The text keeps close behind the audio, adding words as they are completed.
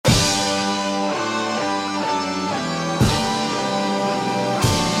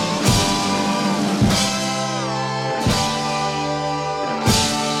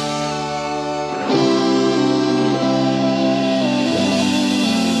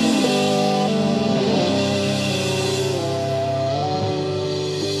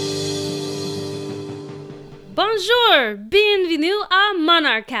Bonjour! Bienvenue à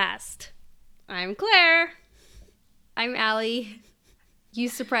Monarchast. I'm Claire. I'm Allie. You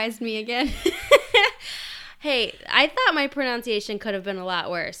surprised me again. Hey, I thought my pronunciation could have been a lot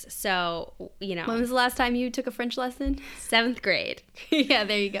worse. So, you know. When was the last time you took a French lesson? 7th grade. Yeah,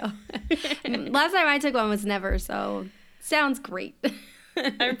 there you go. Last time I took one was never, so sounds great.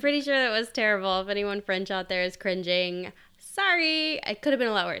 I'm pretty sure that was terrible. If anyone French out there is cringing, sorry. It could have been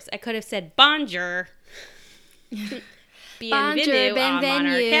a lot worse. I could have said bonjour. Bienvenue à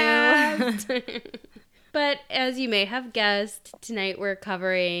Monarchast. But as you may have guessed, tonight we're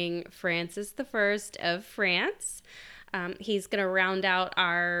covering Francis I of France. He's going to round out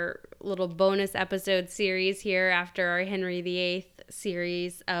our little bonus episode series here after our Henry VIII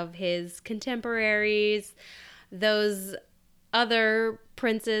series of his contemporaries, those other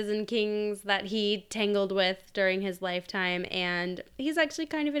princes and kings that he tangled with during his lifetime. And he's actually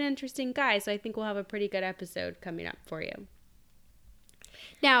kind of an interesting guy, so I think we'll have a pretty good episode coming up for you.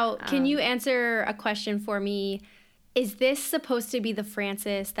 Now, can you answer a question for me? Is this supposed to be the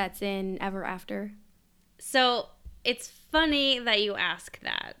Francis that's in Ever After? So it's funny that you ask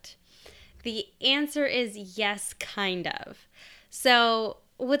that. The answer is yes, kind of. So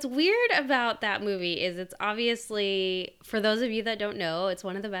what's weird about that movie is it's obviously, for those of you that don't know, it's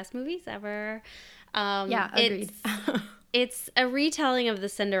one of the best movies ever. Yeah, agreed. It's a retelling of the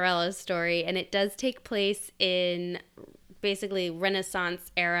Cinderella story, and it does take place in basically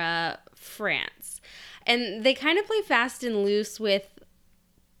Renaissance era France. And they kind of play fast and loose with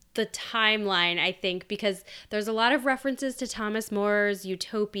the timeline, I think, because there's a lot of references to Thomas More's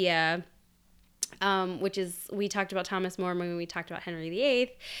Utopia, which is, we talked about Thomas More when we talked about Henry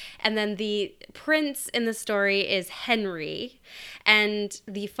VIII. And then the prince in the story is Henry, and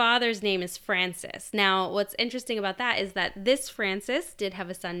the father's name is Francis. Now, what's interesting about that is that this Francis did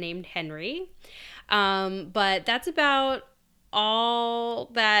have a son named Henry, but that's about all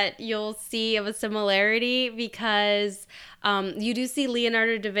that you'll see of a similarity, because you do see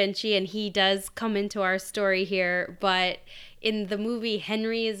Leonardo da Vinci, and he does come into our story here, but in the movie,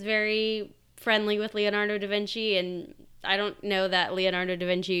 Henry is very friendly with Leonardo da Vinci, and I don't know that Leonardo da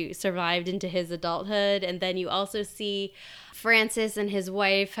Vinci survived into his adulthood. And then you also see Francis and his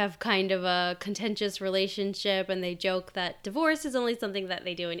wife have kind of a contentious relationship, and they joke that divorce is only something that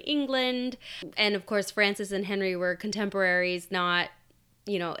they do in England. And of course, Francis and Henry were contemporaries, not,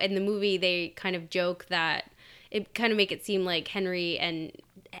 you know, in the movie they kind of joke that it kind of make it seem like Henry and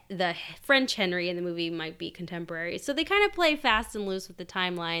the French Henry in the movie might be contemporaries. So they kind of play fast and loose with the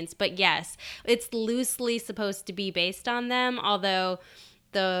timelines. But yes, it's loosely supposed to be based on them, although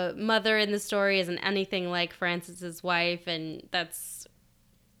the mother in the story isn't anything like Francis's wife, and that's,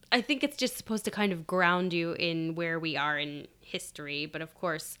 I think it's just supposed to kind of ground you in where we are in history. But of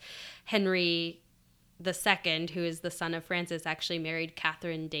course, Henry II, who is the son of Francis, actually married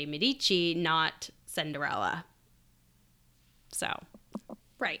Catherine de Medici, not Cinderella. So,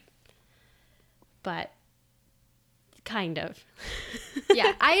 right. But kind of.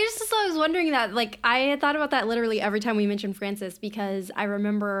 Yeah, I was wondering that, like, I had thought about that literally every time we mentioned Francis, because I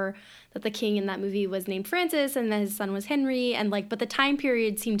remember that the king in that movie was named Francis and that his son was Henry, and like, but the time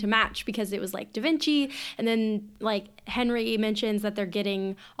period seemed to match because it was like Da Vinci, and then like Henry mentions that they're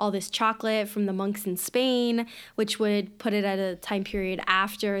getting all this chocolate from the monks in Spain, which would put it at a time period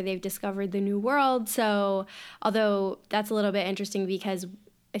after they've discovered the New World. So although that's a little bit interesting, because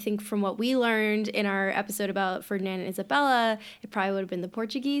I think from what we learned in our episode about Ferdinand and Isabella, it probably would have been the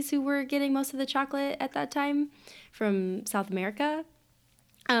Portuguese who were getting most of the chocolate at that time from South America,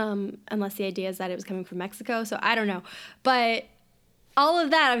 unless the idea is that it was coming from Mexico. So I don't know. But all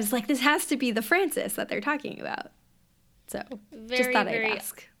of that, I was like, this has to be the Francis that they're talking about. So just thought I'd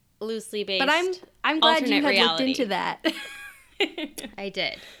ask. Loosely based. But I'm glad you had reality. looked into that. I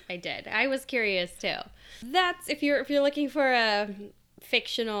did. I was curious too. That's, if you're looking for a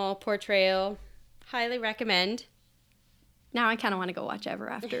fictional portrayal, highly recommend. Now I kind of want to go watch Ever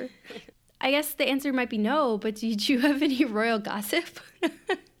After. I guess the answer might be no, but did you have any royal gossip?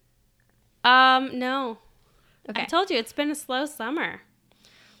 No. Okay. I told you, it's been a slow summer.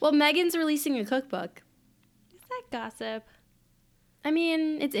 Well, Meghan's releasing a cookbook. Is that gossip? I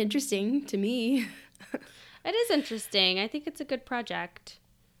mean, it's interesting to me. It is interesting. I think it's a good project.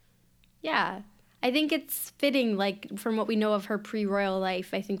 Yeah. I think it's fitting, like, from what we know of her pre-royal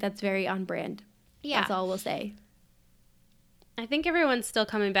life. I think that's very on brand. Yeah. That's all we'll say. I think everyone's still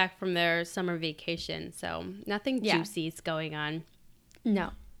coming back from their summer vacation, so nothing juicy's going on. No.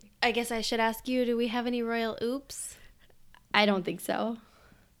 I guess I should ask you, do we have any royal oops? I don't think so.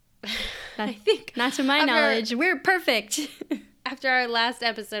 I think not to my knowledge. We're perfect. After our last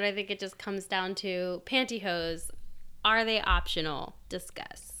episode, I think it just comes down to pantyhose Are they optional?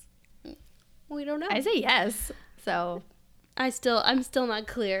 Discuss. We don't know. I say yes. So I'm still not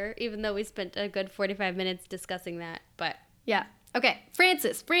clear, even though we spent a good 45 minutes discussing that. But yeah. Okay.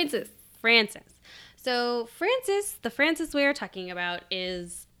 Francis. So the Francis we are talking about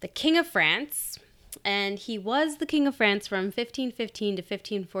is the King of France. And he was the King of France from 1515 to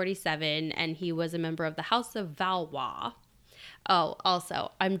 1547. And he was a member of the House of Valois. Oh,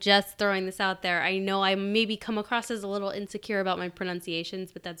 also, I'm just throwing this out there. I know I maybe come across as a little insecure about my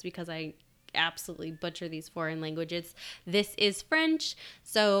pronunciations, but that's because I absolutely butcher these foreign languages. This is French,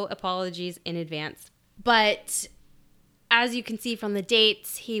 so apologies in advance. But as you can see from the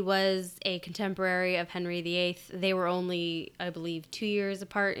dates, he was a contemporary of Henry VIII. They were only, I believe, 2 years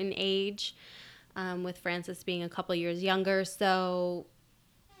apart in age, with Francis being a couple years younger. So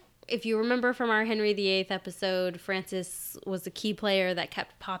if you remember from our Henry VIII episode, Francis was a key player that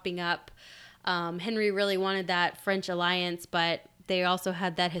kept popping up. Henry really wanted that French alliance, but they also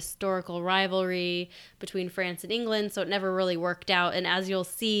had that historical rivalry between France and England, so it never really worked out. And as you'll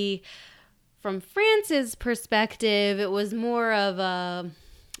see from France's perspective, it was more of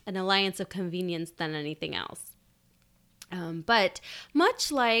an alliance of convenience than anything else. But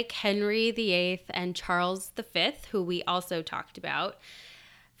much like Henry VIII and Charles V, who we also talked about,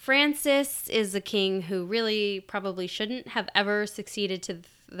 Francis is a king who really probably shouldn't have ever succeeded to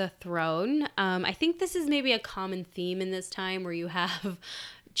the throne. I think this is maybe a common theme in this time where you have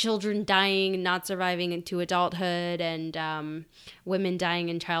children dying and not surviving into adulthood, and women dying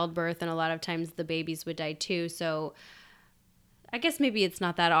in childbirth, and a lot of times the babies would die too. So I guess maybe it's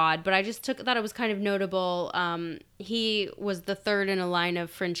not that odd, but I just thought it was kind of notable. He was the third in a line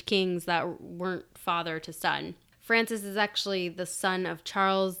of French kings that weren't father to son. Francis is actually the son of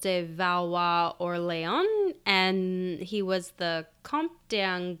Charles de Valois-Orléans, and he was the Comte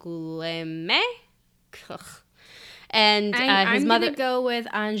d'Angoulême. And his mother... I'm going to go with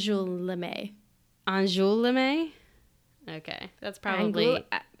Angoulême. Angoulême? Okay, that's probably...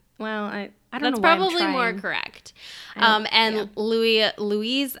 I don't know. That's probably more correct.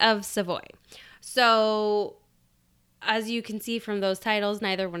 Louise of Savoy. So, as you can see from those titles,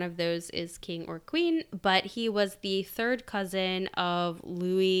 neither one of those is king or queen, but he was the third cousin of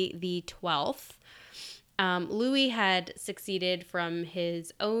Louis XII. Louis had succeeded from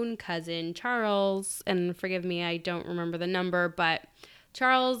his own cousin, Charles, and forgive me, I don't remember the number, but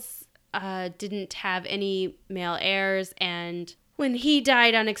Charles didn't have any male heirs, and when he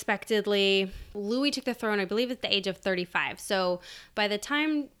died unexpectedly, Louis took the throne, I believe, at the age of 35. So by the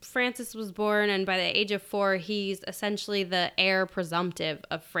time Francis was born and by the age of 4, he's essentially the heir presumptive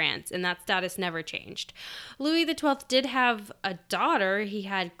of France, and that status never changed. Louis XII did have a daughter. He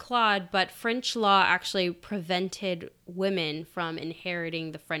had Claude, but French law actually prevented women from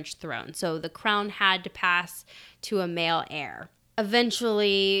inheriting the French throne. So the crown had to pass to a male heir.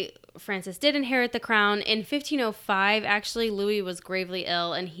 Eventually, Francis did inherit the crown. In 1505, actually, Louis was gravely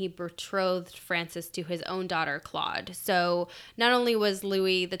ill, and he betrothed Francis to his own daughter, Claude. So not only was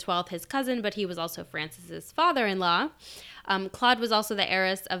Louis XII his cousin, but he was also Francis's father-in-law. Claude was also the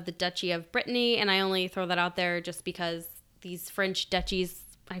heiress of the Duchy of Brittany, and I only throw that out there just because these French duchies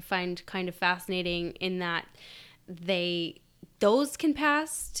I find kind of fascinating in that those can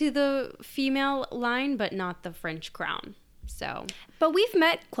pass to the female line, but not the French crown. So, but we've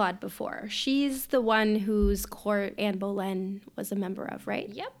met Claude before. She's the one whose court Anne Boleyn was a member of, right?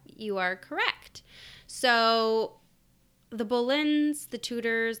 Yep, you are correct. So the Boleyns, the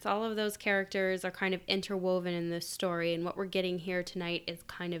Tudors, all of those characters are kind of interwoven in this story, and what we're getting here tonight is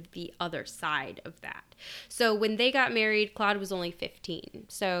kind of the other side of that. So when they got married, Claude was only 15.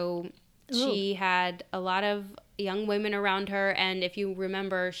 So she had a lot of young women around her, and if you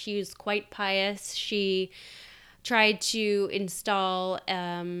remember, she was quite pious. She tried to install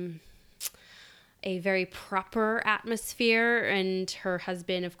a very proper atmosphere, and her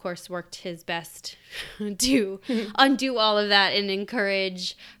husband, of course, worked his best to undo all of that and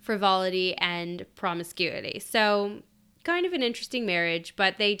encourage frivolity and promiscuity. So kind of an interesting marriage,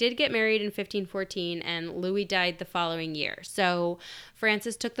 but they did get married in 1514, and Louis died the following year. So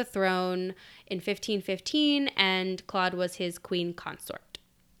Francis took the throne in 1515, and Claude was his queen consort.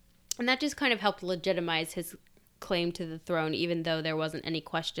 And that just kind of helped legitimize his claim to the throne, even though there wasn't any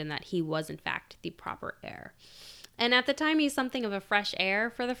question that he was in fact the proper heir. And at the time, he's something of a fresh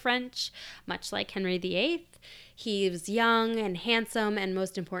heir for the French, much like Henry VIII. He was young and handsome, and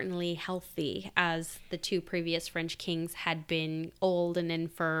most importantly, healthy, as the two previous French kings had been old and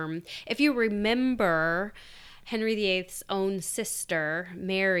infirm. If you remember, Henry VIII's own sister,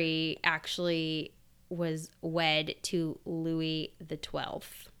 Mary, actually was wed to Louis XII.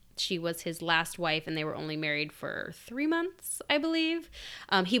 She was his last wife, and they were only married for 3 months, I believe.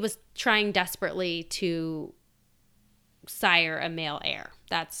 He was trying desperately to sire a male heir.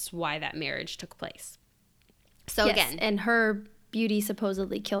 That's why that marriage took place. So Yes, again, and her beauty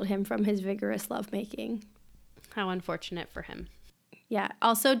supposedly killed him from his vigorous lovemaking. how unfortunate for him. Yeah.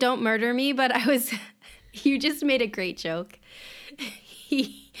 Also, don't murder me, but you just made a great joke.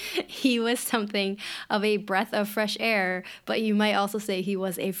 He was something of a breath of fresh air, but you might also say he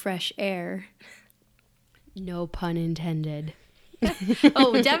was a fresh air. No pun intended.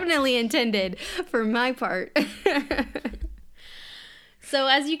 Oh, definitely intended for my part. So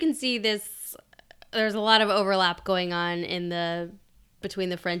as you can see, there's a lot of overlap going on between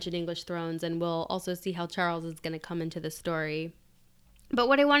the French and English thrones, and we'll also see how Charles is going to come into the story. But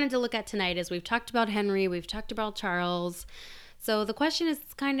what I wanted to look at tonight is we've talked about Henry, we've talked about Charles. So the question is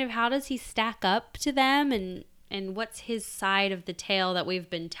kind of how does he stack up to them, and what's his side of the tale that we've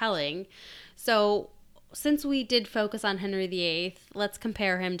been telling? So since we did focus on Henry VIII, let's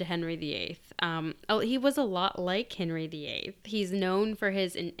compare him to Henry VIII. He was a lot like Henry VIII. He's known for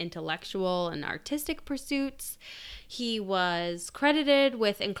his intellectual and artistic pursuits. He was credited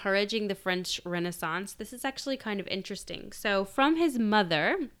with encouraging the French Renaissance. This is actually kind of interesting. So from his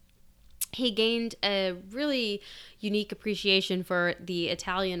mother, he gained a really unique appreciation for the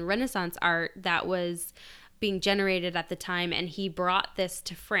Italian Renaissance art that was being generated at the time, and he brought this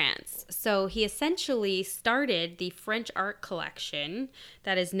to France. So he essentially started the French art collection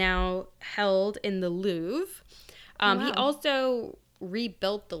that is now held in the Louvre. Wow. He also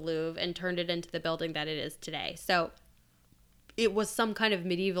rebuilt the Louvre and turned it into the building that it is today. So it was some kind of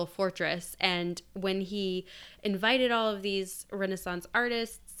medieval fortress, and when he invited all of these Renaissance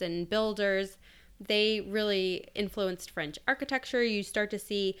artists and builders, they really influenced French architecture. You start to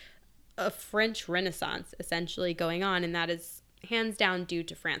see a French Renaissance essentially going on, and that is hands down due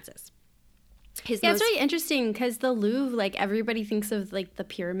to Francis. It's really interesting because the Louvre, like everybody thinks of like the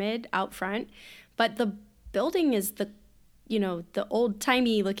pyramid out front, but the building is the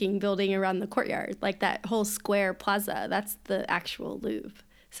old-timey looking building around the courtyard, like that whole square plaza. That's the actual Louvre.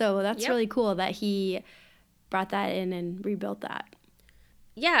 So that's really cool that he brought that in and rebuilt that.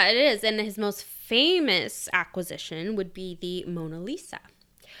 Yeah, it is. And his most famous acquisition would be the Mona Lisa.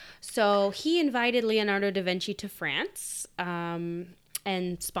 So he invited Leonardo da Vinci to France and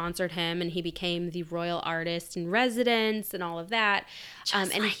sponsored him, and he became the royal artist in residence and all of that.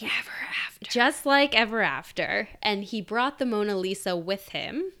 Just like Ever After. And he brought the Mona Lisa with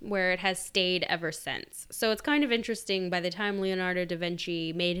him, where it has stayed ever since. So it's kind of interesting. By the time Leonardo da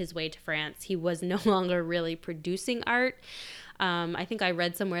Vinci made his way to France, he was no longer really producing art. I think I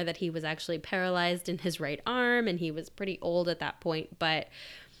read somewhere that he was actually paralyzed in his right arm, and he was pretty old at that point. But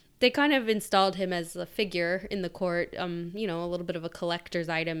they kind of installed him as a figure in the court, a little bit of a collector's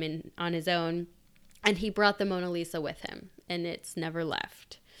item on his own. And he brought the Mona Lisa with him, and it's never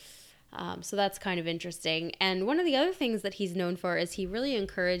left. So that's kind of interesting. And one of the other things that he's known for is he really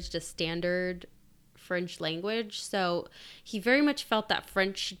encouraged a standard French language. So he very much felt that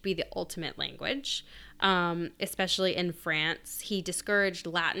French should be the ultimate language, especially in France. He discouraged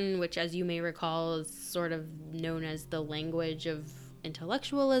Latin, which, as you may recall, is sort of known as the language of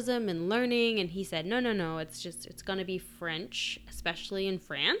intellectualism and learning. And he said, no, it's going to be French, especially in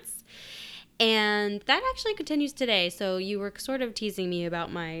France. And that actually continues today. So you were sort of teasing me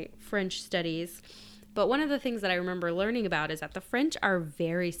about my French studies. But one of the things that I remember learning about is that the French are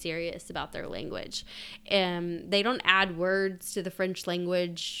very serious about their language. They don't add words to the French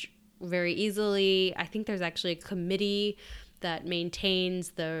language very easily. I think there's actually a committee that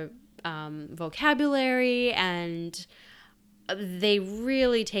maintains the vocabulary, and they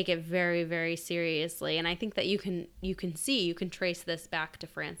really take it very, very seriously. And I think that you can trace this back to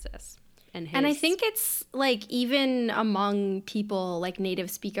Francis. And I think it's like even among people like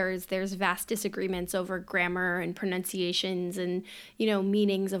native speakers, there's vast disagreements over grammar and pronunciations and,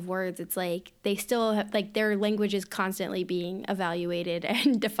 meanings of words. It's like they still have like their language is constantly being evaluated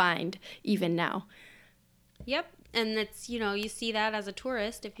and defined even now. Yep. And it's, you see that as a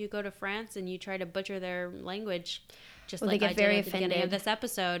tourist, if you go to France and you try to butcher their language, just like I did at the beginning of this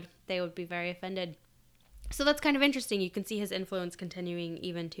episode, they would be very offended. So that's kind of interesting. You can see his influence continuing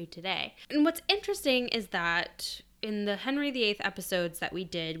even to today. And what's interesting is that in the Henry VIII episodes that we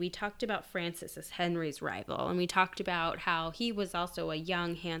did, we talked about Francis as Henry's rival. And we talked about how he was also a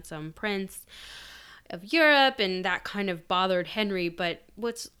young, handsome prince of Europe, and that kind of bothered Henry. But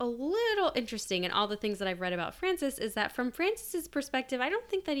what's a little interesting in all the things that I've read about Francis is that from Francis's perspective, I don't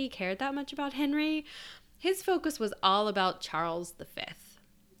think that he cared that much about Henry. His focus was all about Charles V.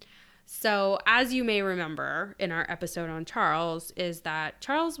 So, as you may remember in our episode on Charles, is that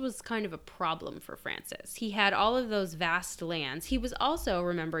Charles was kind of a problem for Francis. He had all of those vast lands. He was also,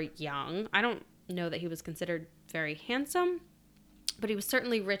 remember, young. I don't know that he was considered very handsome, but he was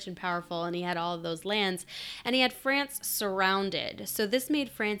certainly rich and powerful, and he had all of those lands, and he had France surrounded. So this made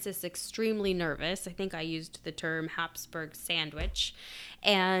Francis extremely nervous. I think I used the term Habsburg sandwich,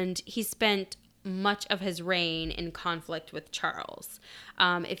 and he spent much of his reign in conflict with Charles.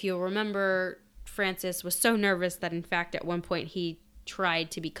 If you'll remember, Francis was so nervous that, in fact, at one point he tried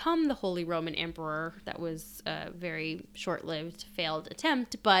to become the Holy Roman Emperor. That was a very short-lived, failed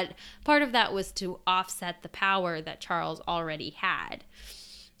attempt, but part of that was to offset the power that Charles already had.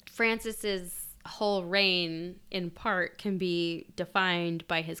 Francis's whole reign, in part, can be defined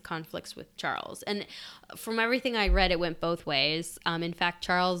by his conflicts with Charles. And from everything I read, it went both ways. In fact,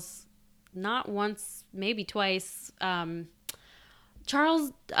 Charles, not once, maybe twice,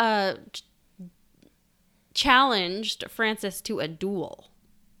 Charles challenged Francis to a duel.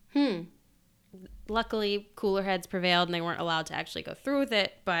 Luckily, cooler heads prevailed and they weren't allowed to actually go through with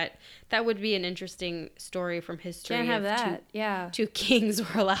it, but that would be an interesting story from history. Can't have that. Two kings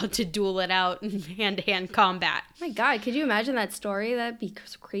were allowed to duel it out in hand-to-hand combat. My God, could you imagine that story? That'd be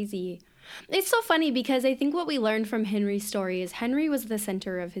crazy. It's so funny because I think what we learned from Henry's story is Henry was the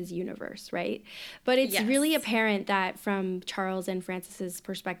center of his universe, right? But it's really apparent that from Charles and Francis's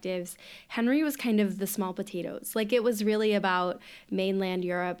perspectives, Henry was kind of the small potatoes. Like, it was really about mainland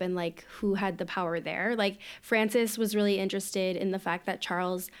Europe and, like, who had the power there. Like, Francis was really interested in the fact that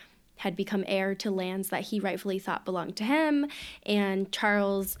Charles had become heir to lands that he rightfully thought belonged to him, and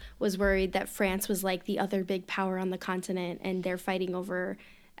Charles was worried that France was like the other big power on the continent, and they're fighting over,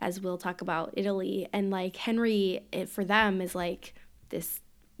 as we'll talk about, Italy. And, like, Henry, for them, is, like, this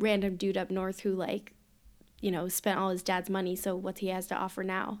random dude up north who, like, you know, spent all his dad's money, so what he has to offer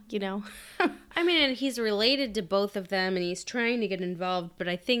now, you know? I mean, and he's related to both of them, and he's trying to get involved, but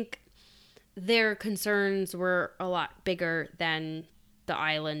I think their concerns were a lot bigger than the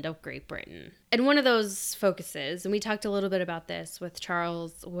island of Great Britain. And one of those focuses, and we talked a little bit about this with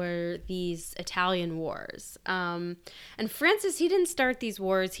Charles, were these Italian wars. And Francis, he didn't start these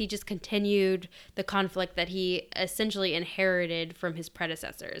wars. He just continued the conflict that he essentially inherited from his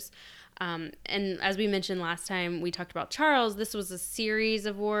predecessors. And as we mentioned last time we talked about Charles, this was a series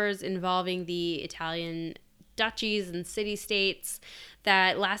of wars involving the Italian duchies and city-states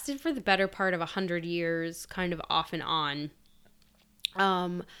that lasted for the better part of 100 years, kind of off and on.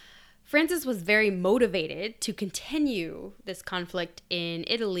 Francis was very motivated to continue this conflict in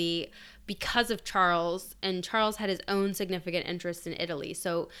Italy because of Charles, and Charles had his own significant interest in Italy.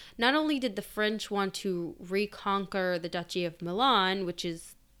 So not only did the French want to reconquer the Duchy of Milan, which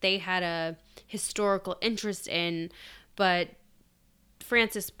is they had a historical interest in, but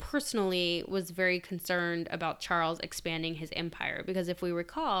Francis personally was very concerned about Charles expanding his empire, because if we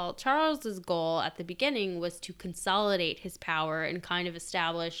recall, Charles's goal at the beginning was to consolidate his power and kind of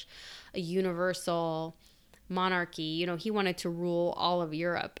establish a universal monarchy. You know, he wanted to rule all of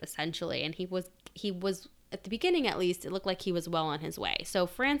Europe essentially, and he was at the beginning, at least, it looked like he was well on his way. So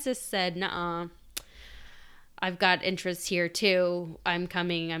Francis said, "Nuh-uh, I've got interests here too. I'm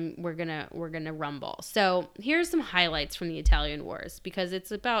coming. We're gonna rumble." So here's some highlights from the Italian Wars, because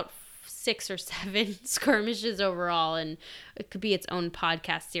it's about 6 or 7 skirmishes overall, and it could be its own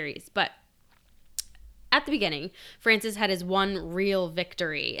podcast series. But at the beginning, Francis had his one real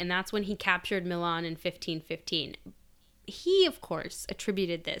victory, and that's when he captured Milan in 1515. He, of course,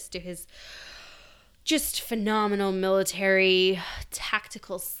 attributed this to his just phenomenal military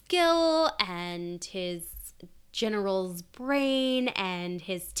tactical skill and his general's brain and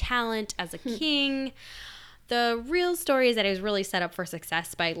his talent as a king. The real story is that he was really set up for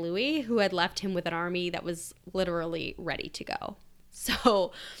success by Louis, who had left him with an army that was literally ready to go.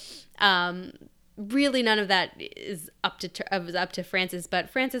 So really none of that is up to Francis, but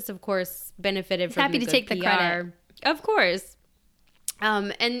Francis, of course, benefited from happy to take the credit. Of course.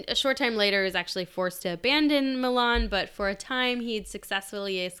 And a short time later is actually forced to abandon Milan, but for a time he'd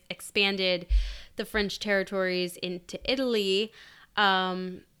successfully expanded the French territories into Italy.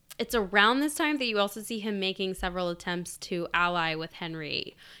 It's around this time that you also see him making several attempts to ally with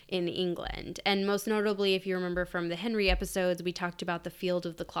Henry in England. And most notably, if you remember from the Henry episodes, we talked about the Field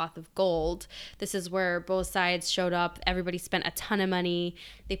of the Cloth of Gold. This is where both sides showed up. Everybody spent a ton of money.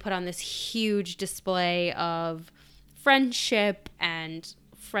 They put on this huge display of friendship and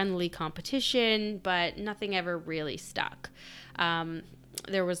friendly competition, but nothing ever really stuck.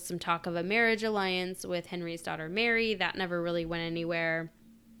 There was some talk of a marriage alliance with Henry's daughter Mary. That never really went anywhere.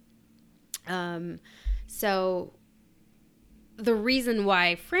 So the reason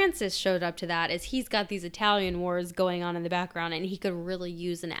why Francis showed up to that is he's got these Italian wars going on in the background, and he could really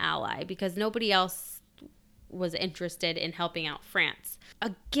use an ally because nobody else was interested in helping out France.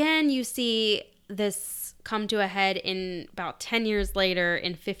 Again, you see this come to a head in about 10 years later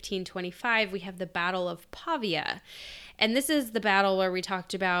in 1525. We have the Battle of Pavia. And this is the battle where we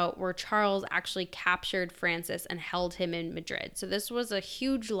talked about where Charles actually captured Francis and held him in Madrid. So this was a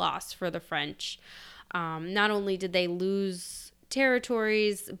huge loss for the French. Not only did they lose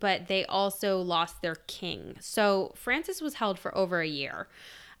territories, but they also lost their king. So Francis was held for over a year.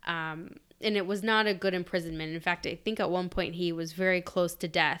 And it was not a good imprisonment. In fact, I think at one point he was very close to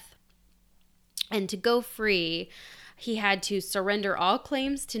death. And to go free, he had to surrender all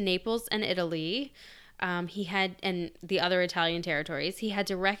claims to Naples and Italy. And the other Italian territories. He had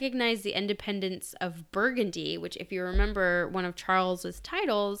to recognize the independence of Burgundy, which, if you remember, one of Charles's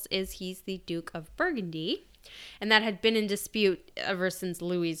titles is he's the Duke of Burgundy. And that had been in dispute ever since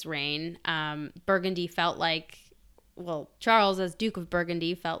Louis's reign. Burgundy felt like, Charles as Duke of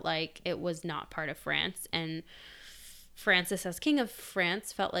Burgundy felt like it was not part of France. And Francis as King of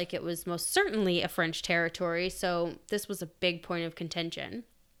France felt like it was most certainly a French territory. So this was a big point of contention.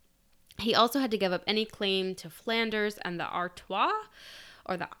 He also had to give up any claim to Flanders and the Artois,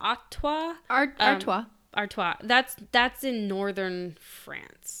 or the Artois. Artois. That's in northern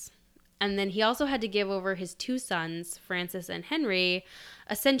France. And then he also had to give over his two sons, Francis and Henry,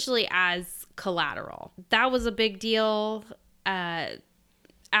 essentially as collateral. That was a big deal.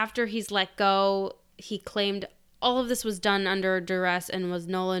 After he's let go, he claimed all of this was done under duress and was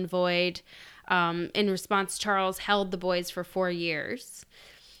null and void. In response, Charles held the boys for 4 years.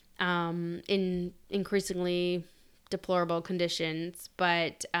 In increasingly deplorable conditions,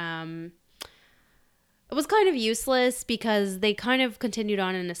 but it was kind of useless because they kind of continued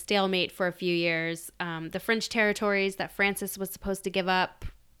on in a stalemate for a few years. The French territories that Francis was supposed to give up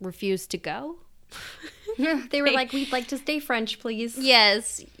refused to go. They were like, we'd like to stay French, please.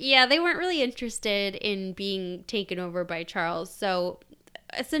 Yes. Yeah, they weren't really interested in being taken over by Charles. So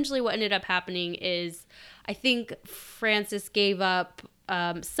essentially what ended up happening is I think Francis gave up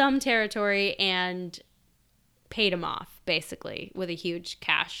some territory and paid him off, basically, with a huge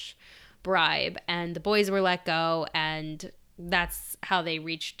cash bribe. And the boys were let go, and that's how they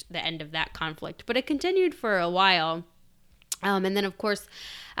reached the end of that conflict. But it continued for a while. And then, of course,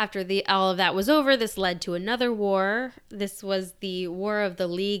 after all of that was over, this led to another war. This was the War of the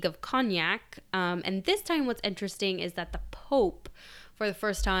League of Cognac. And this time what's interesting is that the Pope, for the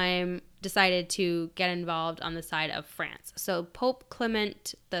first time, decided to get involved on the side of France. So Pope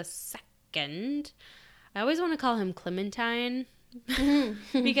Clement II, I always want to call him Clementine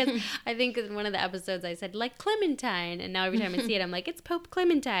because I think in one of the episodes I said, like Clementine, and now every time I see it, I'm like, it's Pope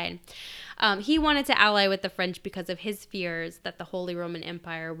Clementine. He wanted to ally with the French because of his fears that the Holy Roman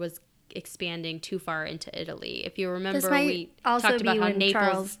Empire was expanding too far into Italy. If you remember, we talked about how Naples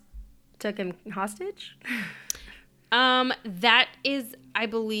Charles took him hostage. That is, I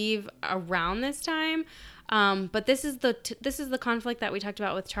believe, around this time. But this is the conflict that we talked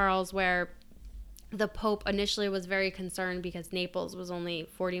about with Charles, where the Pope initially was very concerned because Naples was only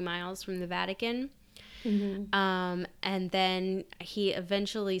 40 miles from the Vatican. Mm-hmm. And then he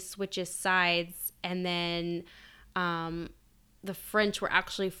eventually switches sides, and then the French were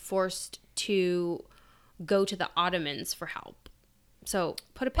actually forced to go to the Ottomans for help. So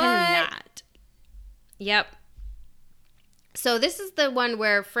put a pin in that. Yep. So this is the one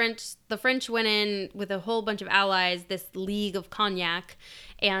where the French went in with a whole bunch of allies, this League of Cognac,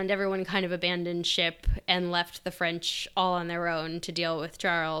 and everyone kind of abandoned ship and left the French all on their own to deal with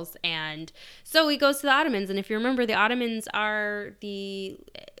Charles. And so he goes to the Ottomans. And if you remember, the Ottomans are the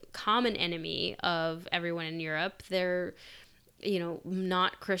common enemy of everyone in Europe. They're,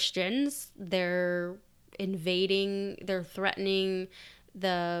 not Christians. They're invading, they're threatening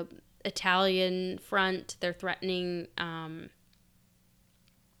the Italian front. They're threatening,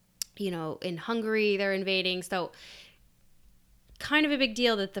 in Hungary, they're invading. So kind of a big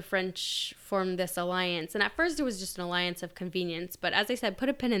deal that the French formed this alliance. And at first it was just an alliance of convenience. But as I said, put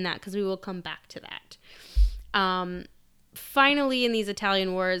a pin in that because we will come back to that. Finally, in these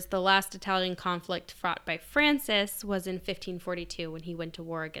Italian wars, the last Italian conflict fought by Francis was in 1542 when he went to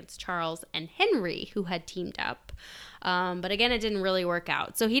war against Charles and Henry, who had teamed up. But again, it didn't really work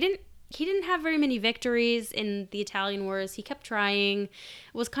out. So he didn't have very many victories in the Italian wars. He kept trying. It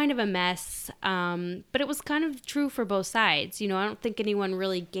was kind of a mess, but it was kind of true for both sides. I don't think anyone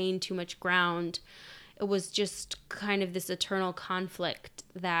really gained too much ground. It was just kind of this eternal conflict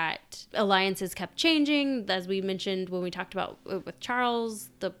that alliances kept changing. As we mentioned when we talked about with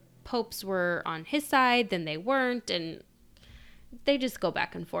Charles, the popes were on his side, then they weren't, and they just go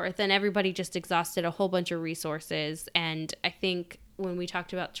back and forth, and everybody just exhausted a whole bunch of resources. And I think when we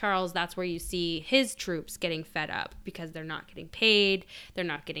talked about Charles, that's where you see his troops getting fed up because they're not getting paid, they're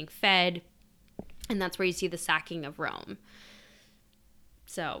not getting fed, and that's where you see the sacking of Rome.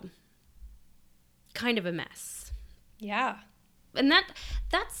 So, kind of a mess. Yeah. And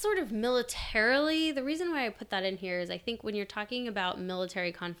that's sort of militarily, the reason why I put that in here is I think when you're talking about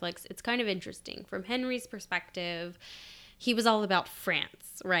military conflicts, it's kind of interesting. From Henry's perspective, he was all about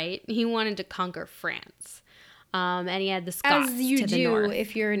France, right? He wanted to conquer France. And he had the Scots As you to the do north.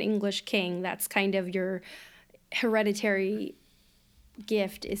 if you're an English king, that's kind of your hereditary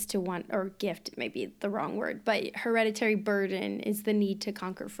gift is to want, or gift may be the wrong word, but hereditary burden is the need to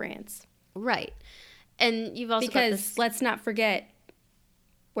conquer France. Right. And you've also got Because this, let's not forget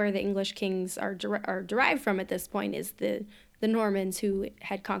where the English kings are derived from at this point is the Normans who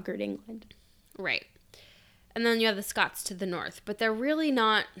had conquered England. right. And then you have the Scots to the north, but they're really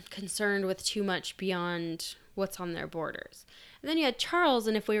not concerned with too much beyond what's on their borders. And then you had Charles,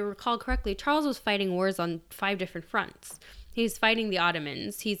 and if we recall correctly, Charles was fighting wars on 5 different fronts. He's fighting the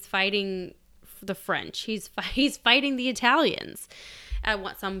Ottomans, he's fighting the French, he's fighting the Italians.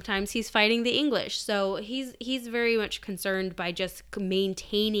 Sometimes he's fighting the English. So he's very much concerned by just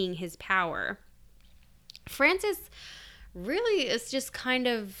maintaining his power. Francis really is just kind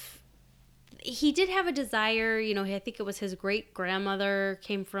of, he did have a desire, I think it was his great grandmother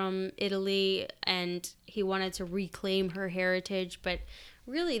came from Italy and he wanted to reclaim her heritage, but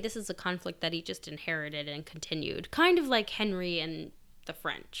really this is a conflict that he just inherited and continued, kind of like Henry and the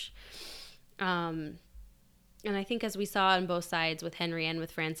French. And I think as we saw on both sides with Henry and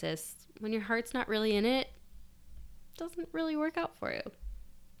with Francis, when your heart's not really in it, it doesn't really work out for you.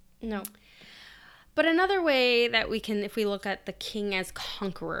 No. But another way that we can, if we look at the king as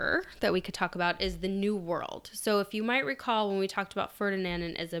conqueror, that we could talk about is the New World. So if you might recall when we talked about Ferdinand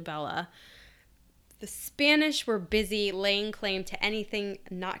and Isabella, the Spanish were busy laying claim to anything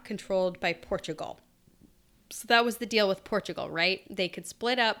not controlled by Portugal. So that was the deal with Portugal, right? They could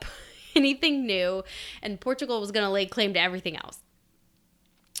split up anything new, and Portugal was going to lay claim to everything else.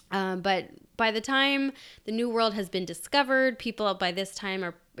 But by the time the New World has been discovered, people by this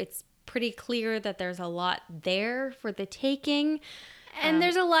time it's pretty clear that there's a lot there for the taking. And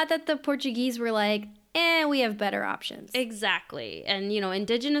there's a lot that the Portuguese were like, we have better options. Exactly. And,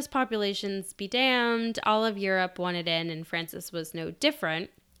 indigenous populations be damned. All of Europe wanted in, and Francis was no different.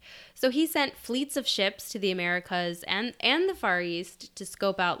 So he sent fleets of ships to the Americas and the Far East to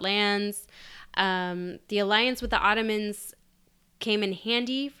scope out lands. The alliance with the Ottomans came in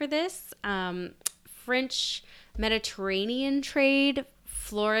handy for this. French Mediterranean trade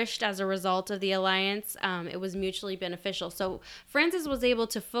flourished as a result of the alliance. It was mutually beneficial. So Francis was able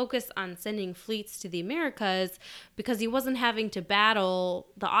to focus on sending fleets to the Americas because he wasn't having to battle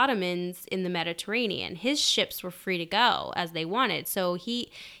the Ottomans in the Mediterranean. His ships were free to go as they wanted. So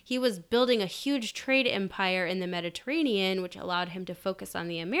he was building a huge trade empire in the Mediterranean, which allowed him to focus on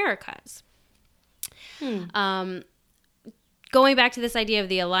the Americas. Going back to this idea of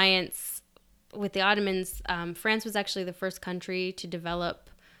the alliance with the Ottomans, France was actually the first country to develop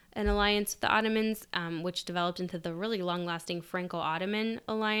an alliance with the Ottomans, which developed into the really long-lasting Franco-Ottoman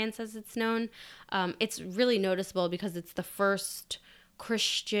alliance, as it's known. It's really noticeable because it's the first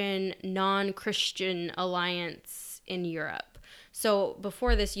Christian, non-Christian alliance in Europe. So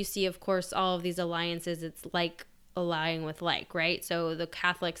before this, you see, of course, all of these alliances, it's like allying with like, right? So the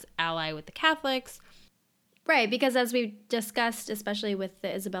Catholics ally with the Catholics. Right, because as we've discussed, especially with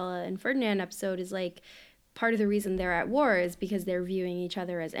the Isabella and Ferdinand episode, is like part of the reason they're at war is because they're viewing each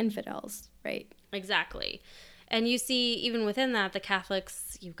other as infidels, right? Exactly. And you see, even within that, the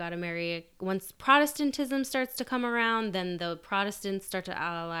Catholics, you've got to marry. Once Protestantism starts to come around, then the Protestants start to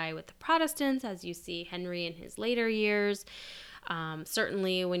ally with the Protestants, as you see Henry in his later years.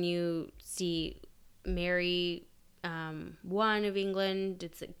 Certainly when you see Mary, one of England,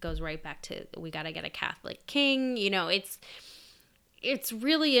 it goes right back to we got to get a Catholic king. It's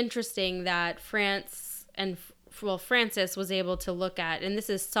really interesting that France and Francis was able to look at, and this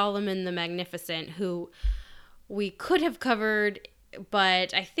is Solomon the Magnificent, who we could have covered,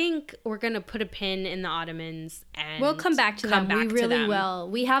 but I think we're going to put a pin in the Ottomans and we'll come back to them. We really will.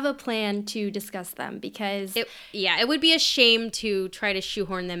 We have a plan to discuss them because it would be a shame to try to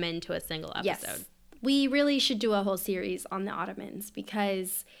shoehorn them into a single episode. Yes. We really should do a whole series on the Ottomans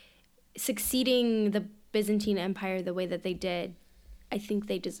because succeeding the Byzantine Empire the way that they did, I think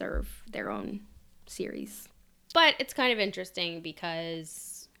they deserve their own series. But it's kind of interesting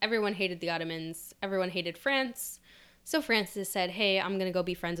because everyone hated the Ottomans, everyone hated France, So Francis said, hey, I'm going to go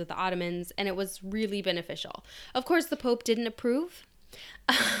be friends with the Ottomans, and it was really beneficial. Of course, the Pope didn't approve,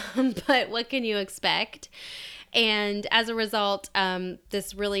 but what can you expect? And as a result,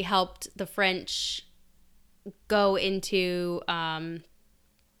 this really helped the French go into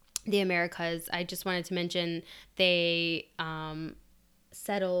the Americas. I just wanted to mention they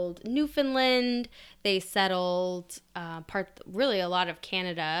settled Newfoundland. They settled really a lot of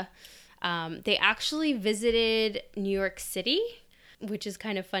Canada. They actually visited New York City, which is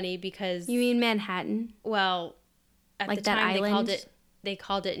kind of funny because... You mean Manhattan? Well, at like the time island? they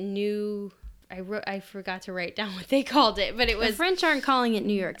called it New... I forgot to write down what they called it, but it was... The French aren't calling it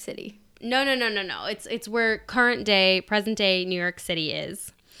New York City. No. It's where present day New York City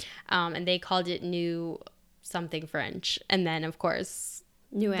is. And they called it New something French. And then, of course...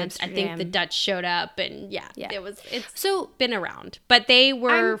 New Amsterdam. I think the Dutch showed up, and it's so been around. But they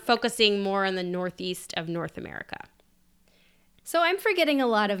were focusing more on the northeast of North America. So I'm forgetting a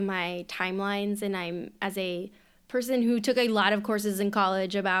lot of my timelines, and I'm, as a person who took a lot of courses in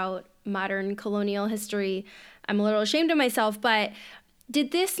college about modern colonial history, I'm a little ashamed of myself, but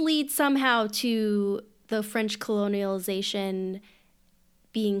did this lead somehow to the French colonialization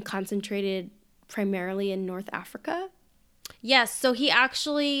being concentrated primarily in North Africa? Yes, so he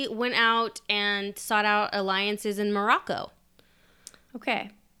actually went out and sought out alliances in Morocco. Okay.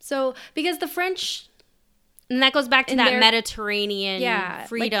 So, because the French... And that goes back to that Mediterranean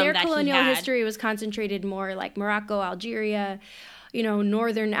freedom that he had. Their colonial history was concentrated more like Morocco, Algeria,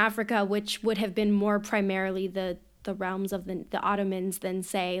 northern Africa, which would have been more primarily the realms of the Ottomans than,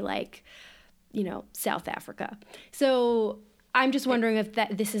 say, like, South Africa. So I'm just wondering if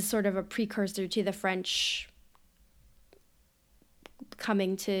this is sort of a precursor to the French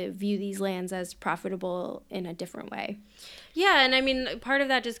coming to view these lands as profitable in a different way. Yeah, and I mean, part of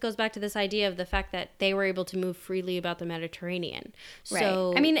that just goes back to this idea of the fact that they were able to move freely about the Mediterranean. Right.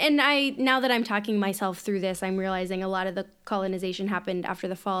 So, I mean, and now that I'm talking myself through this, I'm realizing a lot of the colonization happened after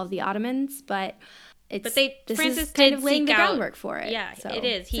the fall of the Ottomans, but Francis kind of laying the groundwork for it. Yeah, so it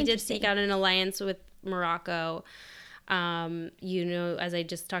is. He did seek out an alliance with Morocco. As I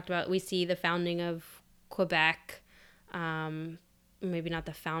just talked about, we see the founding of Quebec. Maybe not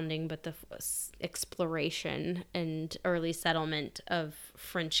the founding, but the exploration and early settlement of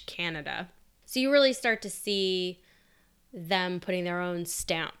French Canada. So you really start to see them putting their own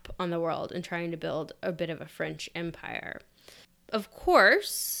stamp on the world and trying to build a bit of a French empire. Of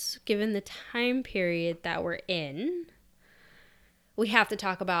course, given the time period that we're in, we have to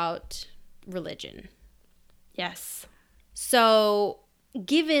talk about religion. Yes. So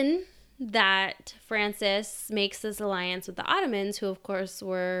given that Francis makes this alliance with the Ottomans, who of course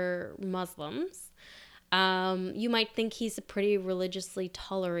were Muslims, you might think he's a pretty religiously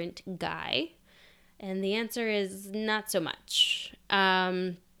tolerant guy. And the answer is not so much.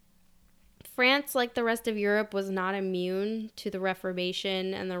 France, like the rest of Europe, was not immune to the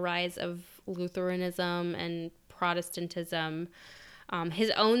Reformation and the rise of Lutheranism and Protestantism.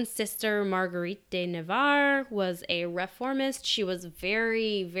 His own sister, Marguerite de Navarre, was a reformist. She was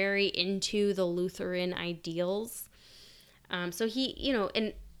very, very into the Lutheran ideals. So he,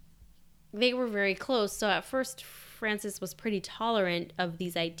 and they were very close. So at first, Francis was pretty tolerant of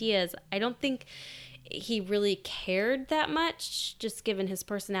these ideas. I don't think he really cared that much, just given his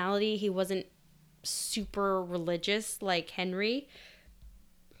personality. He wasn't super religious like Henry.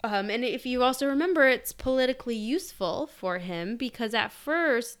 And if you also remember, it's politically useful for him because at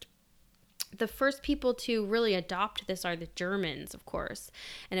first, the first people to really adopt this are the Germans, of course.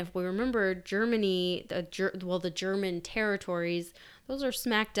 And if we remember, Germany, the German territories, those are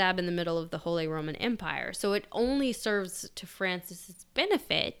smack dab in the middle of the Holy Roman Empire. So it only serves to Francis's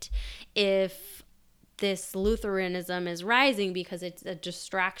benefit if this Lutheranism is rising because it's a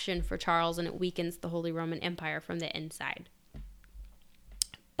distraction for Charles and it weakens the Holy Roman Empire from the inside.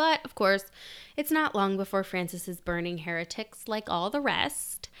 But, of course, it's not long before Francis is burning heretics like all the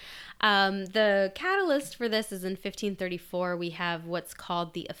rest. The catalyst for this is in 1534. We have what's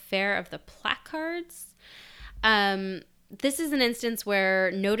called the Affair of the Placards. This is an instance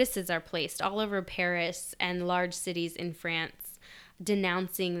where notices are placed all over Paris and large cities in France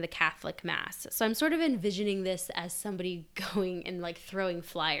denouncing the Catholic Mass. So I'm sort of envisioning this as somebody going and like throwing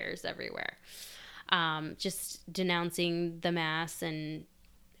flyers everywhere, just denouncing the Mass and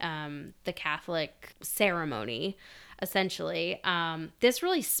the Catholic ceremony, essentially. This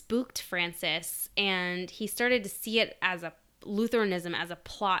really spooked Francis, and he started to see it as Lutheranism as a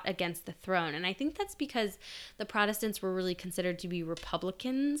plot against the throne. And I think that's because the Protestants were really considered to be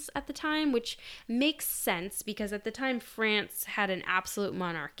Republicans at the time, which makes sense because at the time France had an absolute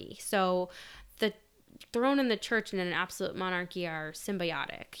monarchy. So the throne and the church and an absolute monarchy are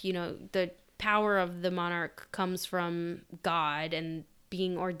symbiotic. You know, the power of the monarch comes from God and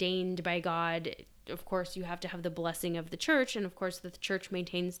being ordained by God. Of course, you have to have the blessing of the church, and of course, the church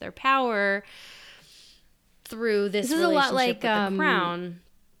maintains their power through this is a lot like with the crown.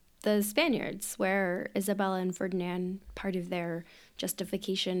 The Spaniards, where Isabella and Ferdinand, part of their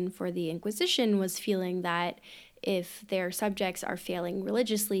justification for the Inquisition was feeling that if their subjects are failing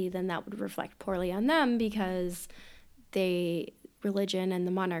religiously, then that would reflect poorly on them because religion and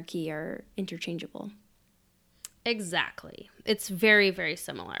the monarchy are interchangeable. Exactly. It's very, very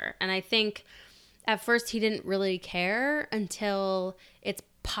similar. And I think at first he didn't really care until it's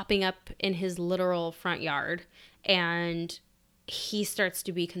popping up in his literal front yard. And he starts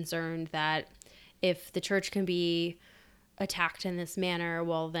to be concerned that if the church can be attacked in this manner,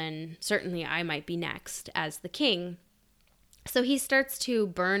 well, then certainly I might be next as the king. So he starts to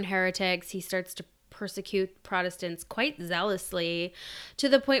burn heretics. He starts to persecute Protestants quite zealously to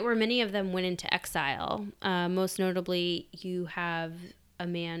the point where many of them went into exile. Most notably, you have a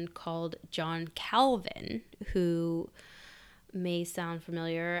man called John Calvin, who may sound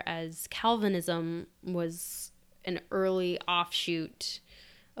familiar, as Calvinism was an early offshoot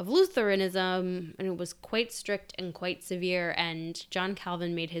of Lutheranism, and it was quite strict and quite severe, and John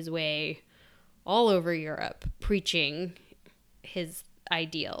Calvin made his way all over Europe preaching his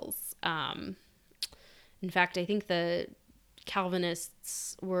ideals. In fact, I think the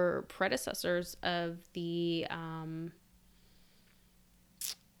Calvinists were predecessors of the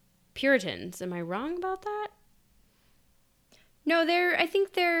Puritans. Am I wrong about that? No, I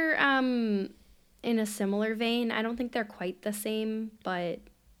think they're in a similar vein. I don't think they're quite the same, but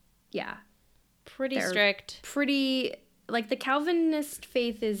yeah. Pretty strict. Pretty, like, the Calvinist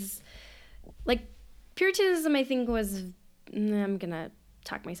faith is, like, Puritanism, I think, was, I'm going to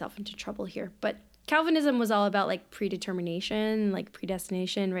talk myself into trouble here, but Calvinism was all about, like, predetermination, like,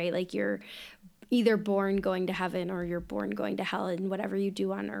 predestination, right? Like, you're either born going to heaven or you're born going to hell, and whatever you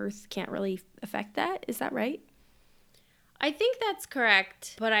do on earth can't really affect that. Is that right? I think that's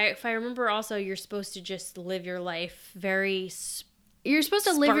correct, but if I remember also, you're supposed to just live your life very You're supposed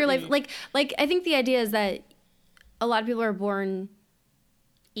to live your life, like I think the idea is that a lot of people are born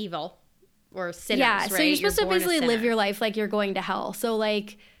evil or sinners, yeah, right? so you're supposed to basically live your life like you're going to hell. So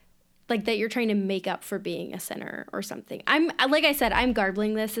like that you're trying to make up for being a sinner or something. Like I said, I'm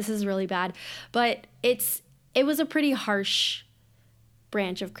garbling this. This is really bad, but it was a pretty harsh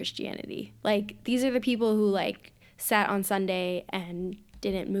branch of Christianity. Like, these are the people who like sat on Sunday and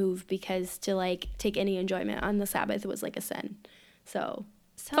didn't move because to like take any enjoyment on the Sabbath was like a sin. So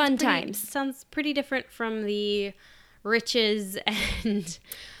fun times. Sounds pretty different from the riches and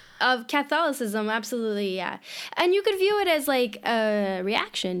of Catholicism, absolutely, yeah. And you could view it as like a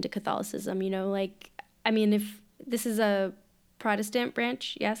reaction to Catholicism, you know, like, I mean, if this is a Protestant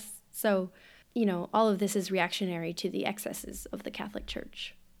branch, yes. So, you know, all of this is reactionary to the excesses of the Catholic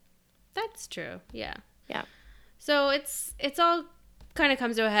Church. That's true, yeah. Yeah. So it's all kind of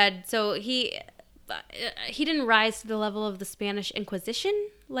comes to a head. So he didn't rise to the level of the Spanish Inquisition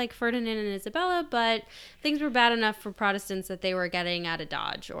like Ferdinand and Isabella, but things were bad enough for Protestants that they were getting out of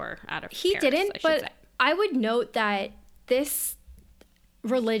Dodge or out of Paris, He didn't, but I would note that this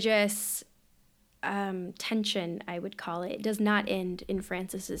religious tension, I would call it, does not end in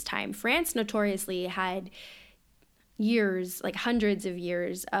Francis's time. France notoriously had years, like hundreds of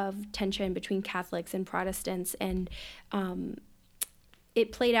years of tension between Catholics and Protestants, and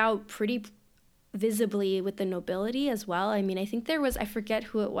it played out pretty visibly with the nobility as well. I mean, I think there was, I forget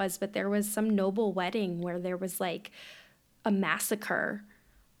who it was, but there was some noble wedding where there was like a massacre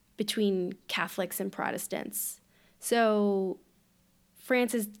between Catholics and Protestants. So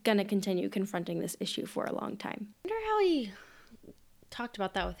France is going to continue confronting this issue for a long time. I wonder how he talked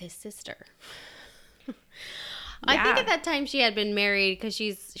about that with his sister. Yeah. I think at that time she had been married because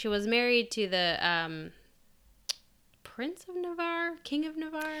she was married to the Prince of Navarre, King of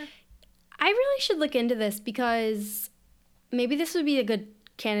Navarre. I really should look into this because maybe this would be a good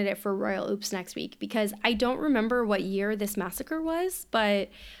candidate for Royal Oops next week, because I don't remember what year this massacre was, but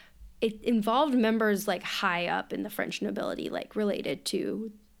it involved members like high up in the French nobility, like related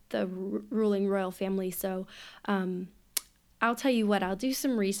to the ruling royal family. So I'll tell you what, I'll do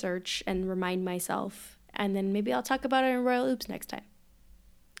some research and remind myself, and then maybe I'll talk about it in Royal Oops next time.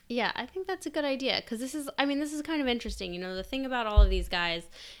 Yeah, I think that's a good idea because this is kind of interesting. You know, the thing about all of these guys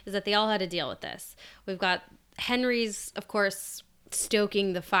is that they all had to deal with this. We've got Henry's, of course,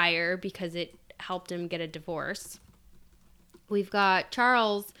 stoking the fire because it helped him get a divorce. We've got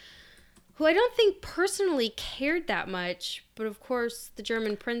Charles, who I don't think personally cared that much, but of course the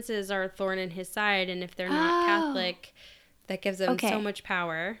German princes are a thorn in his side, and if they're not Catholic, that gives them so much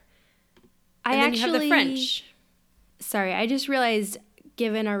power. And then you have the French. Sorry, I just realized,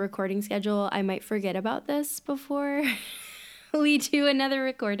 given our recording schedule, I might forget about this before we do another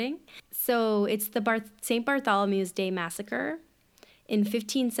recording. So it's the St. Bartholomew's Day Massacre in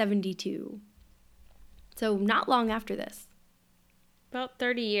 1572. So not long after this. About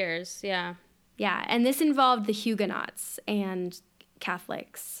 30 years, yeah. Yeah, and this involved the Huguenots and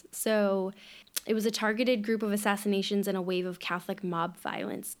Catholics. So it was a targeted group of assassinations and a wave of Catholic mob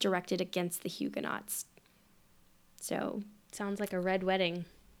violence directed against the Huguenots. So sounds like a red wedding.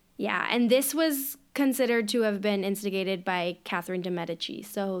 Yeah, and this was considered to have been instigated by Catherine de' Medici,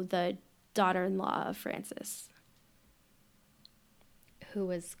 so the daughter-in-law of Francis. Who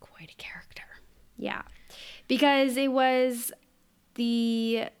was quite a character. Yeah, because it was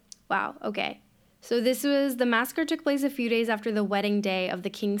So the massacre took place a few days after the wedding day of the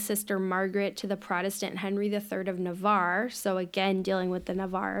king's sister Margaret to the Protestant Henry III of Navarre. So again, dealing with the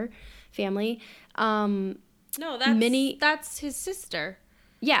Navarre family. No, that's his sister.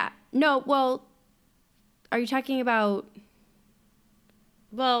 Yeah. No, well, are you talking about...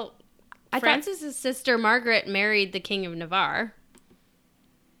 Well, Francis's sister Margaret married the King of Navarre.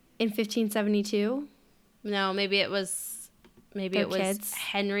 In 1572? No, maybe it was kids.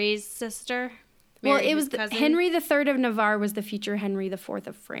 Henry's sister. Well, it was Henry III of Navarre was the future Henry IV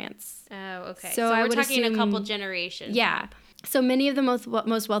of France. Oh, okay. So we're talking a couple generations. Yeah. So many of the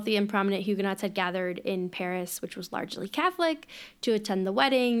most wealthy and prominent Huguenots had gathered in Paris, which was largely Catholic, to attend the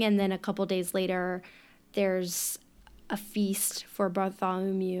wedding. And then a couple days later, there's a feast for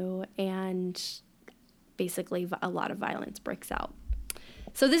Bartholomew, and basically a lot of violence breaks out.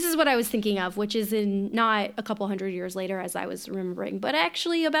 So this is what I was thinking of, which is not a couple hundred years later, as I was remembering, but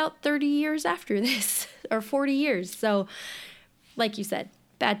actually about 30 years after this, or 40 years. So, like you said,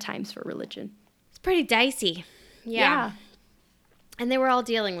 bad times for religion. It's pretty dicey. Yeah. And they were all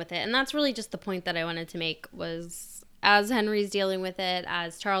dealing with it. And that's really just the point that I wanted to make, was as Henry's dealing with it,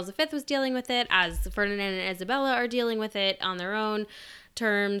 as Charles V was dealing with it, as Ferdinand and Isabella are dealing with it on their own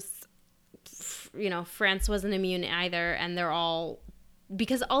terms, France wasn't immune either, and they're all...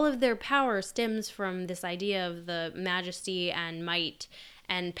 Because all of their power stems from this idea of the majesty and might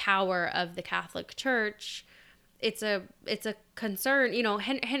and power of the Catholic Church. It's a concern.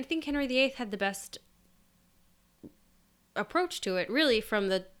 I think Henry VIII had the best approach to it, really,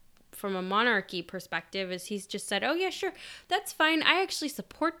 from a monarchy perspective, is he's just said, "Oh yeah, sure, that's fine. I actually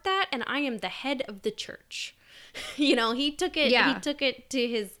support that, and I am the head of the church." He took it. Yeah. He took it to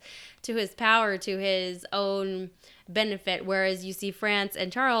his power, to his own benefit, whereas you see France and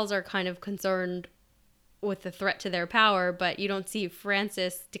Charles are kind of concerned with the threat to their power, but you don't see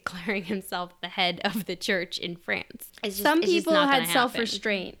Francis declaring himself the head of the church in France. Some people had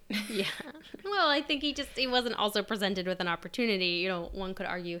self-restraint. Yeah. Well, I think he wasn't also presented with an opportunity. One could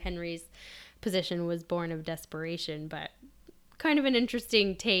argue Henry's position was born of desperation, but kind of an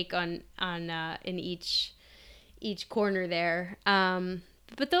interesting take on in each corner there.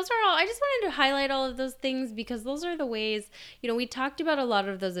 But those are all, I just wanted to highlight all of those things because those are the ways, we talked about a lot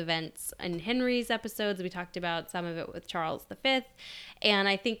of those events in Henry's episodes. We talked about some of it with Charles V. And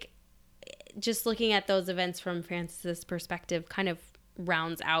I think just looking at those events from Francis's perspective kind of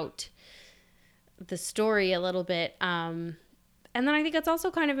rounds out the story a little bit. And then I think it's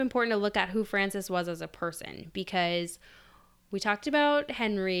also kind of important to look at who Francis was as a person, because we talked about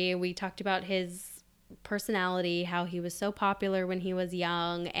Henry, we talked about his personality, how he was so popular when he was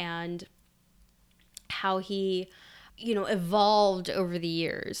young, and how he, evolved over the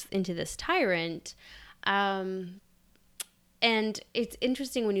years into this tyrant. And it's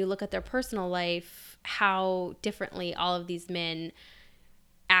interesting when you look at their personal life, how differently all of these men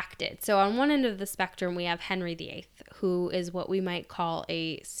acted. So on one end of the spectrum, we have Henry VIII, who is what we might call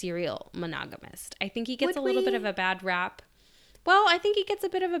a serial monogamist. I think he gets a little bit of a bad rap. Well, I think he gets a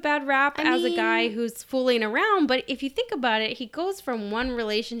bit of a bad rap as a guy who's fooling around. But if you think about it, he goes from one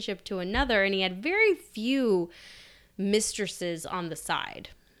relationship to another, and he had very few mistresses on the side.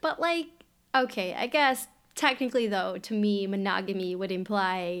 But, okay, I guess technically, though, to me, monogamy would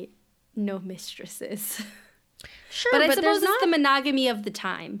imply no mistresses. Sure, but I suppose it's the monogamy of the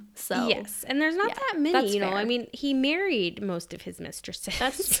time. So yes, and there's not that many, fair. I mean, he married most of his mistresses.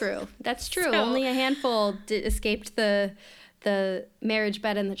 That's true. So, only a handful escaped the marriage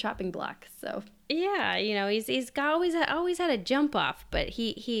bed and the chopping block. So yeah, he's always had a jump off, but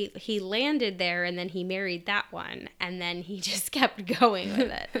he landed there, and then he married that one, and then he just kept going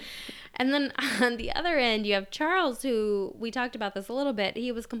with it. And then on the other end, you have Charles, who we talked about this a little bit.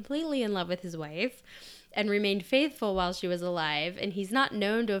 He was completely in love with his wife and remained faithful while she was alive. And he's not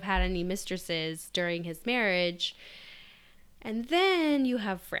known to have had any mistresses during his marriage. And then you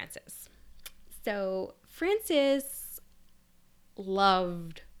have Francis. So Francis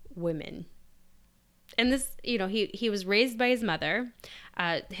loved women. And this, he was raised by his mother.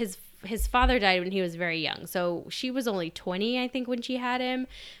 His father died when he was very young. So she was only 20, I think, when she had him.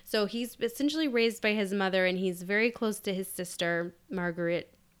 So he's essentially raised by his mother, and he's very close to his sister,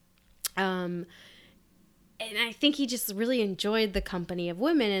 Margaret. And I think he just really enjoyed the company of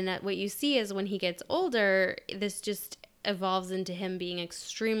women. And what you see is when he gets older, this just evolves into him being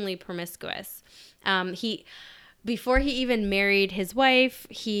extremely promiscuous. Before he even married his wife,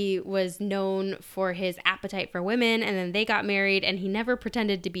 he was known for his appetite for women, and then they got married, and he never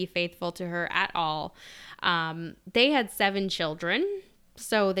pretended to be faithful to her at all. They had 7 children,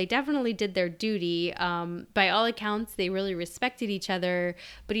 so they definitely did their duty. By all accounts, they really respected each other,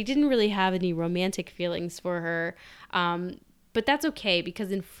 but he didn't really have any romantic feelings for her. But that's okay,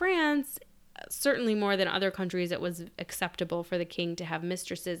 because in France, certainly more than other countries, it was acceptable for the king to have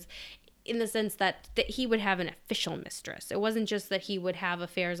mistresses, in the sense that he would have an official mistress. It wasn't just that he would have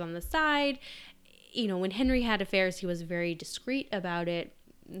affairs on the side. When Henry had affairs, he was very discreet about it.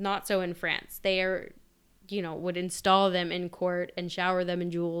 Not so in France. They would install them in court and shower them in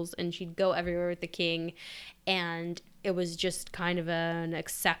jewels, and she'd go everywhere with the king. And it was just kind of an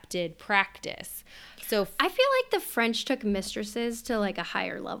accepted practice. So I feel like the French took mistresses to like a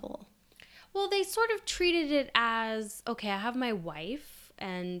higher level. Well, they sort of treated it as, okay, I have my wife,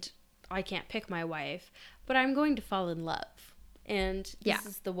 and I can't pick my wife, but I'm going to fall in love. And this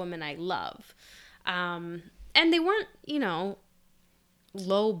is the woman I love. And they weren't,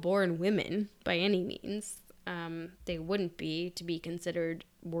 low-born women by any means. They wouldn't be to be considered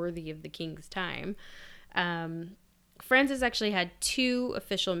worthy of the king's time. Francis actually had 2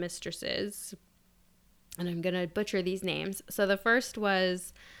 official mistresses, and I'm going to butcher these names. So the first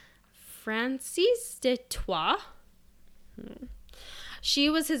was Francis de Troyes.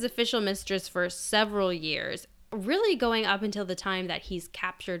 She was his official mistress for several years, really going up until the time that he's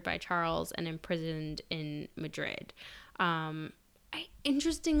captured by Charles and imprisoned in Madrid.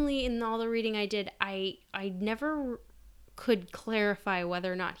 Interestingly, in all the reading I did, I never could clarify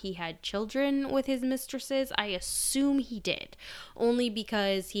whether or not he had children with his mistresses. I assume he did, only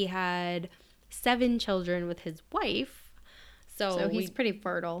because he had 7 children with his wife. So he's pretty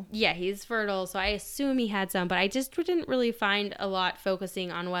fertile. Yeah, he's fertile. So I assume he had some, but I just didn't really find a lot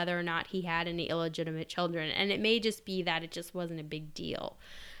focusing on whether or not he had any illegitimate children. And it may just be that it just wasn't a big deal.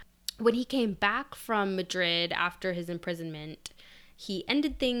 When he came back from Madrid after his imprisonment, he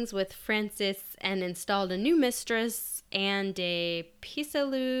ended things with Francis and installed a new mistress, Anne de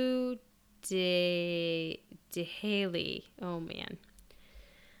Pisseleu de Haley. Oh, man.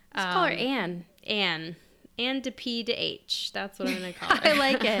 Let's call her Anne. Anne de P to H. That's what I'm going to call her. I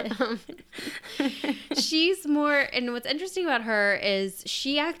like it. She's more, and what's interesting about her is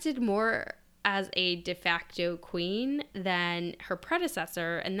she acted more as a de facto queen than her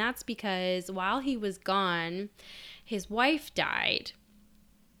predecessor. And that's because while he was gone, his wife died.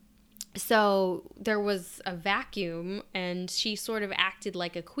 So there was a vacuum, and she sort of acted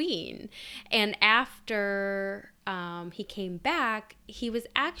like a queen. And after he came back, he was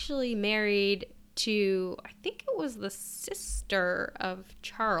actually married to, I think it was the sister of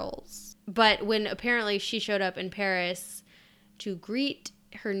Charles. But when apparently she showed up in Paris to greet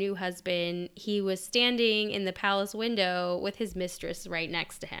her new husband, he was standing in the palace window with his mistress right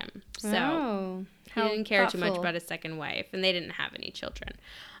next to him. So he didn't care too much about his second wife, and they didn't have any children.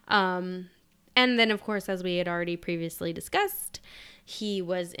 And then, of course, as we had already previously discussed, he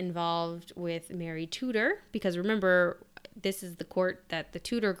was involved with Mary Tudor, because remember, this is the court that the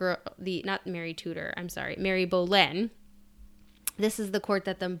Tudor girl, Mary Boleyn. This is the court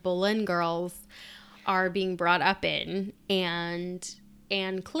that the Boleyn girls are being brought up in, and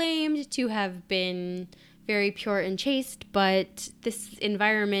Anne claimed to have been very pure and chaste, but this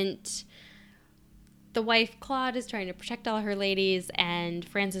environment, the wife Claude is trying to protect all her ladies, and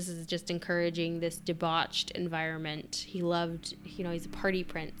Francis is just encouraging this debauched environment. He loved, he's a party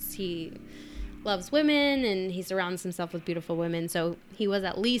prince. He loves women, and he surrounds himself with beautiful women, so he was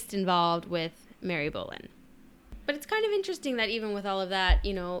at least involved with Mary Boleyn. But it's kind of interesting that even with all of that,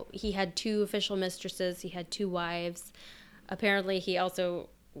 he had 2 official mistresses, he had 2 wives. Apparently, he also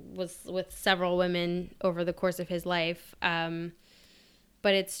was with several women over the course of his life.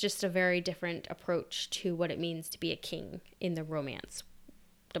 But it's just a very different approach to what it means to be a king in the romance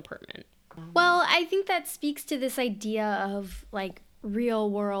department. Well, I think that speaks to this idea of like real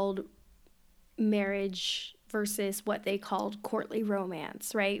world marriage versus what they called courtly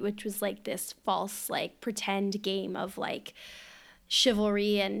romance, right? Which was like this false, like, pretend game of like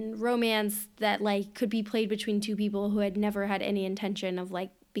chivalry and romance that like could be played between two people who had never had any intention of like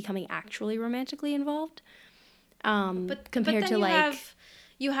becoming actually romantically involved. Compared to like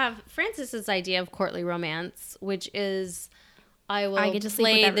you have Francis's idea of courtly romance, which is I will get to sleep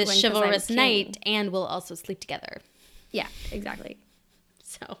with play everyone this 'cause I'm chivalrous king. knight and we'll also sleep together. Yeah, exactly.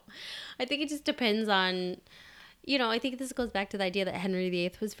 So I think it just depends on, you know, I think this goes back to the idea that Henry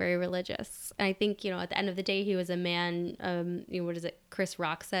VIII was very religious. And I think, you know, at the end of the day, he was a man, you know, what is it? Chris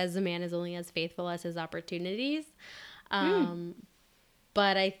Rock says a man is only as faithful as his opportunities.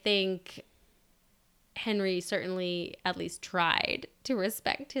 But I think Henry certainly at least tried to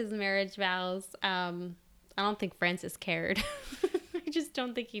respect his marriage vows. I don't think Francis cared. I just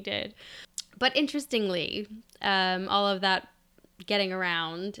don't think he did. But interestingly, all of that getting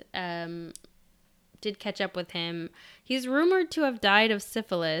around did catch up with him. He's rumored to have died of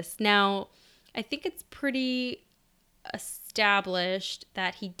syphilis. Now, I think it's pretty established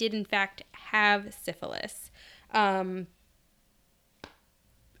that he did in fact have syphilis. And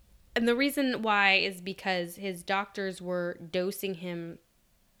the reason why is because his doctors were dosing him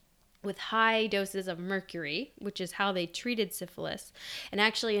with high doses of mercury, which is how they treated syphilis. And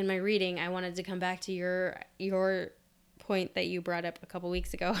actually, in my reading, I wanted to come back to your point that you brought up a couple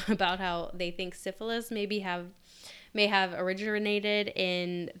weeks ago about how they think syphilis may have originated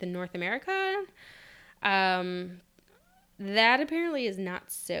in the North America. That apparently is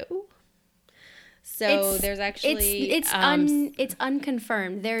not so. So there's actually it's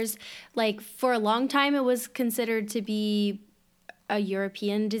unconfirmed. There's like for a long time it was considered to be a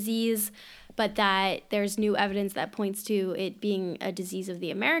European disease, but that there's new evidence that points to it being a disease of the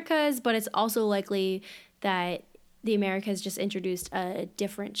Americas, but it's also likely that the Americas just introduced a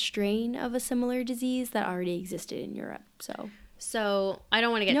different strain of a similar disease that already existed in Europe. So I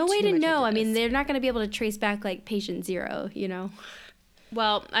don't want to get no too way to much know. into I mean, this. they're not going to be able to trace back like patient zero, you know?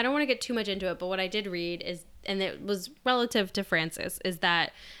 Well, I don't want to get too much into it, but what I did read is, and it was relative to Francis, is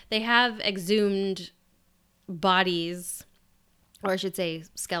that they have exhumed bodies, or I should say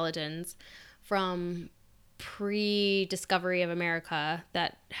skeletons, from pre-discovery of America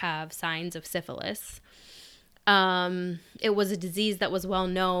that have signs of syphilis. It was a disease that was well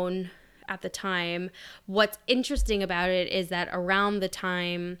known at the time. What's interesting about it is that around the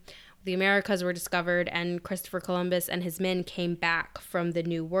time the Americas were discovered and Christopher Columbus and his men came back from the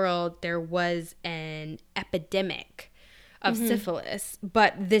New World, there was an epidemic of syphilis.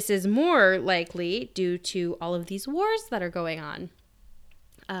 But this is more likely due to all of these wars that are going on.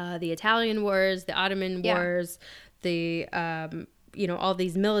 The Italian wars, the Ottoman wars, the, all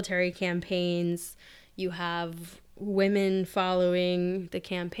these military campaigns. You have women following the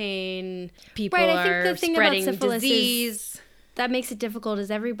campaign. People are spreading disease. That makes it difficult is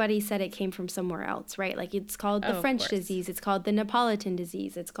everybody said it came from somewhere else, right? Like it's called the French disease. It's called the Neapolitan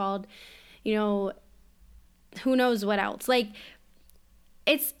disease. It's called, who knows what else. Like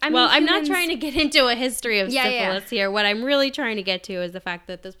I'm not trying to get into a history of syphilis here. What I'm really trying to get to is the fact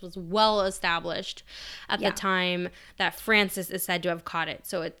that this was well established at the time that Francis is said to have caught it.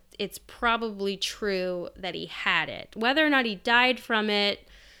 So it's probably true that he had it. Whether or not he died from it,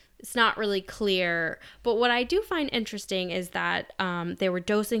 it's not really clear. But what I do find interesting is that they were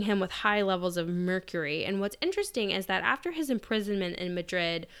dosing him with high levels of mercury. And what's interesting is that after his imprisonment in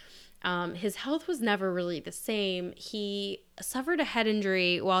Madrid, his health was never really the same. He suffered a head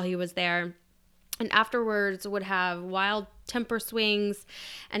injury while he was there, and afterwards would have wild temper swings,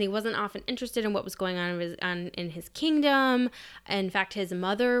 and he wasn't often interested in what was going on in his kingdom. In fact, his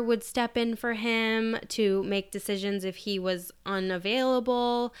mother would step in for him to make decisions if he was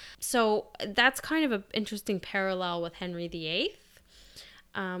unavailable. So that's kind of an interesting parallel with Henry VIII.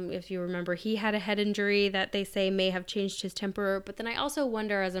 If you remember, he had a head injury that they say may have changed his temper. But then I also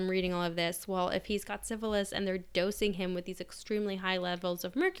wonder, as I'm reading all of this, well, if he's got syphilis and they're dosing him with these extremely high levels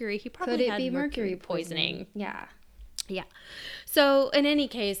of mercury, he probably had mercury poisoning. Yeah. So in any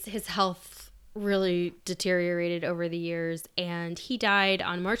case, his health really deteriorated over the years, and he died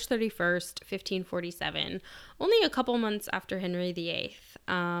on March 31st, 1547, only a couple months after Henry VIII.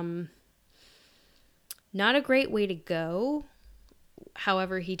 Not a great way to go.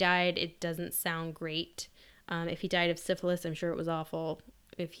 However he died, it doesn't sound great. If he died of syphilis, I'm sure it was awful.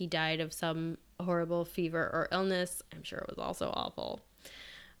 If he died of some horrible fever or illness, I'm sure it was also awful.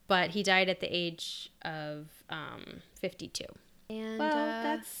 But he died at the age of 52. And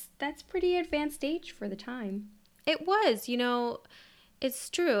well, that's pretty advanced age for the time. It was, It's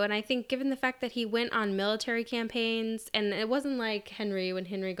true. And I think given the fact that he went on military campaigns, and it wasn't like Henry, when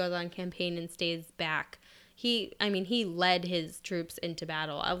Henry goes on campaign and stays back, he led his troops into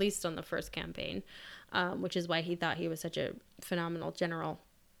battle, at least on the first campaign, which is why he thought he was such a phenomenal general.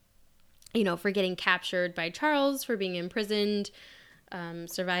 You know, for getting captured by Charles, for being imprisoned,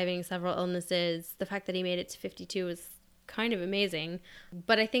 surviving several illnesses. The fact that he made it to 52 is kind of amazing.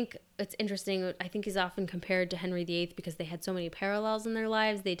 But I think it's interesting. I think he's often compared to Henry VIII because they had so many parallels in their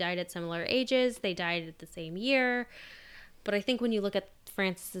lives. They died at similar ages. They died at the same year. But I think when you look at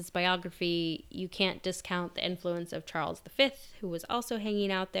Francis's biography, you can't discount the influence of Charles V, who was also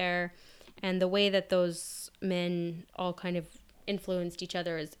hanging out there. And the way that those men all kind of influenced each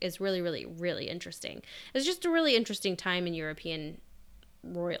other is really, really, really interesting. It's just a really interesting time in European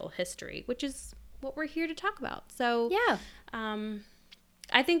royal history, which is what we're here to talk about. So Yeah.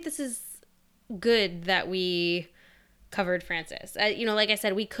 I think this is good that we covered Francis. Like I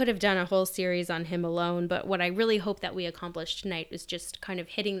said, we could have done a whole series on him alone, but what I really hope that we accomplished tonight is just kind of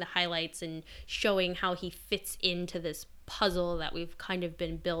hitting the highlights and showing how he fits into this puzzle that we've kind of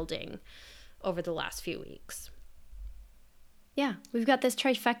been building over the last few weeks. Yeah, we've got this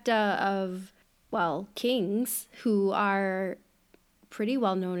trifecta of, well, kings who are pretty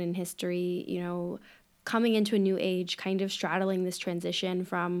well known in history, you know, coming into a new age, kind of straddling this transition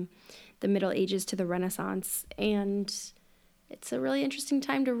from the Middle Ages to the Renaissance. And it's a really interesting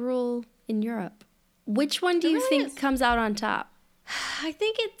time to rule in Europe. Which one do you think comes out on top? I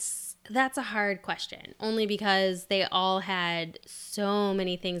think that's a hard question, only because they all had so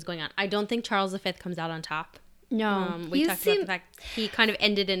many things going on. I don't think Charles V comes out on top. No. We talked about the fact he kind of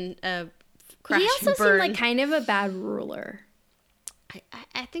ended in a crash and burn. He also seemed like kind of a bad ruler.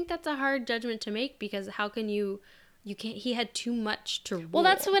 I think that's a hard judgment to make because how can you can't, he had too much to rule. Well,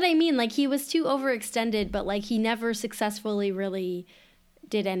 that's what I mean. Like, he was too overextended, but like he never successfully really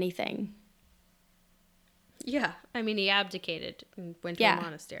did anything. Yeah. I mean, he abdicated and went to a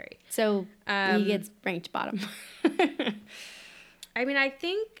monastery. So he gets ranked bottom. I mean, I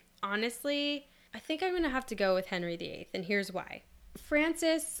think, honestly, I'm going to have to go with Henry VIII, and here's why.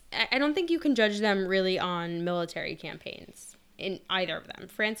 Francis, I don't think you can judge them really on military campaigns in either of them.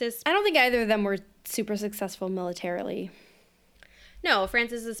 Francis... I don't think either of them were super successful militarily. No,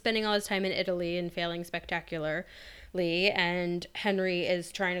 Francis is spending all his time in Italy and failing spectacularly, and Henry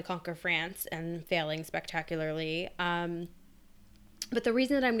is trying to conquer France and failing spectacularly. But the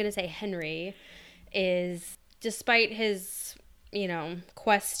reason that I'm going to say Henry is, despite his,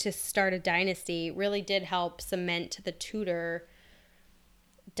 quest to start a dynasty, really did help cement the Tudor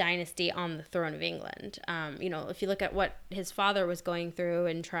dynasty on the throne of England. If you look at what his father was going through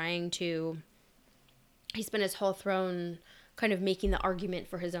and he spent his whole throne kind of making the argument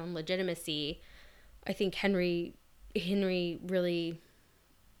for his own legitimacy. I think Henry really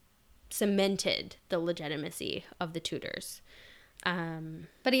cemented the legitimacy of the Tudors.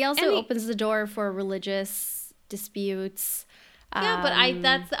 But he also opens the door for religious disputes. Yeah, but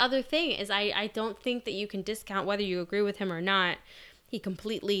that's the other thing is I don't think that you can discount whether you agree with him or not. He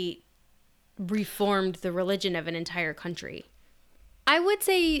completely reformed the religion of an entire country. I would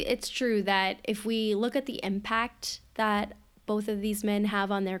say it's true that if we look at the impact that both of these men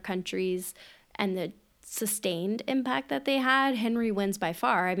have on their countries and the sustained impact that they had, Henry wins by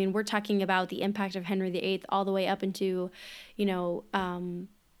far. I mean, we're talking about the impact of Henry VIII all the way up into,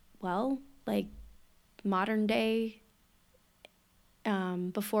 modern day.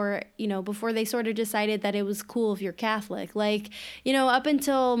 Before they sort of decided that it was cool if you're Catholic. Up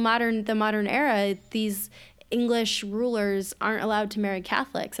until the modern era, these English rulers aren't allowed to marry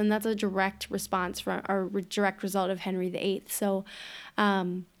Catholics, and that's a direct response direct result of Henry VIII. So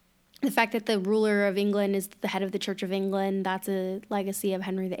the fact that the ruler of England is the head of the Church of England, that's a legacy of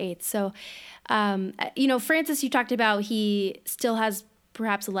Henry VIII. So, Francis, you talked about, he still has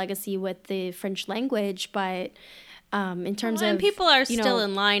perhaps a legacy with the French language, but in terms of people are still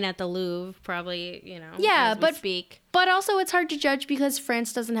in line at the Louvre, probably, yeah, as we speak. But also it's hard to judge because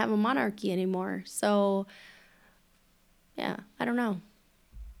France doesn't have a monarchy anymore. So, yeah, I don't know.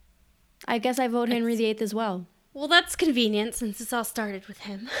 I guess I vote Henry VIII as well. Well, that's convenient since it's all started with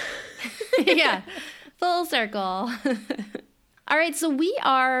him. Yeah, full circle. All right, so we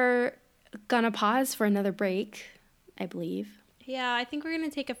are gonna pause for another break, I believe. Yeah, I think we're gonna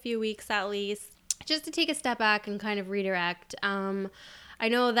take a few weeks at least, just to take a step back and kind of redirect. I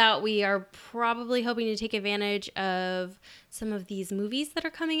know that we are probably hoping to take advantage of some of these movies that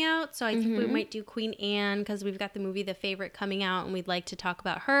are coming out. So I think we might do Queen Anne because we've got the movie The Favorite coming out and we'd like to talk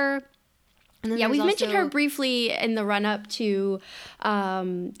about her. And then Yeah, there's we've mentioned her also- briefly in the run-up to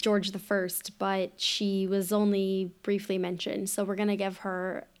George the First, but she was only briefly mentioned. So we're going to give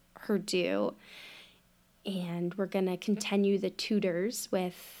her her due. And we're going to continue the Tudors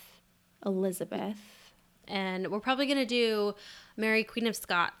with Elizabeth. And we're probably going to do Mary, Queen of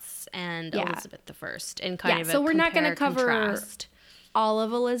Scots, and Yeah. Elizabeth I in kind of a so we're not going to compare, cover contrast. all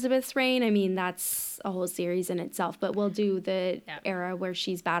of Elizabeth's reign. I mean, that's a whole series in itself, but we'll do the Yeah. era where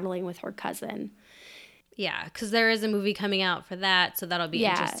she's battling with her cousin. Yeah, because there is a movie coming out for that, so that'll be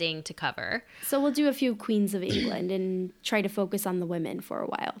Yeah. interesting to cover. So we'll do a few queens of England and try to focus on the women for a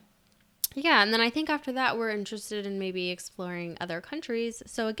while. Yeah, and then I think after that, we're interested in maybe exploring other countries.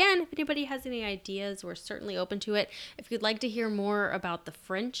 So again, if anybody has any ideas, we're certainly open to it. If you'd like to hear more about the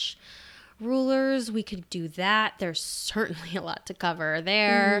French rulers, we could do that. There's certainly a lot to cover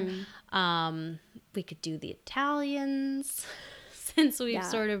there. We could do the Italians, since we've Yeah.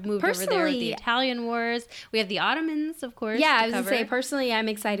 sort of moved over there with the Personally- Italian wars. We have the Ottomans, of course. Yeah, to I was going to cover. say, personally, I'm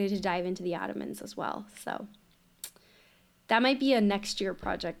excited to dive into the Ottomans as well. So that might be a next year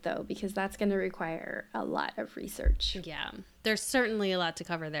project, though, because that's going to require a lot of research. Yeah, there's certainly a lot to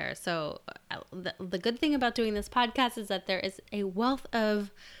cover there. So the good thing about doing this podcast is that there is a wealth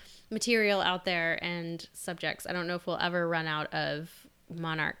of material out there and subjects. I don't know if we'll ever run out of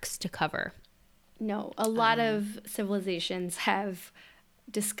monarchs to cover. No, a lot of civilizations have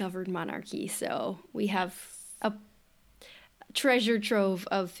discovered monarchy, so we have a treasure trove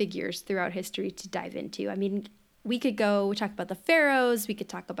of figures throughout history to dive into. I mean, we could go talk about the pharaohs, we could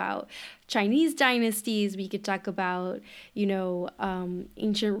talk about Chinese dynasties, we could talk about,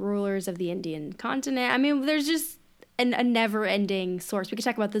 ancient rulers of the Indian continent. I mean, there's just a never-ending source. We could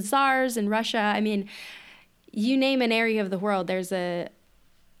talk about the czars in Russia. I mean, you name an area of the world, there's a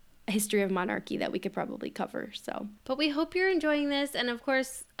history of monarchy that we could probably cover. So But we hope you're enjoying this. And of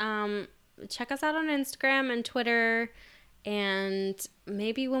course, check us out on Instagram and Twitter. And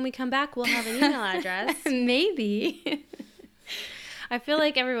maybe when we come back, we'll have an email address. maybe. I feel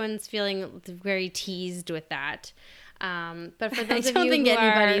like everyone's feeling very teased with that. But for I those of don't you think who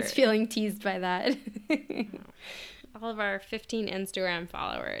anybody's are, feeling teased by that. all of our 15 Instagram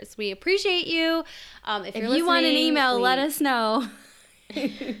followers, we appreciate you. If you want an email, let us know.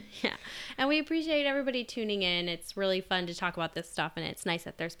 Yeah. And we appreciate everybody tuning in. It's really fun to talk about this stuff, and it's nice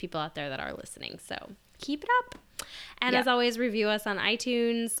that there's people out there that are listening. So keep it up. And as always, review us on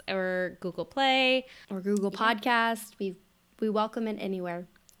iTunes or Google Play. Or Google Podcast. We welcome it anywhere.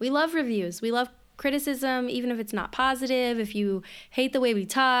 We love reviews. We love criticism, even if it's not positive. If you hate the way we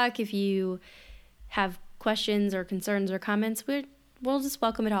talk, if you have questions or concerns or comments, we'll just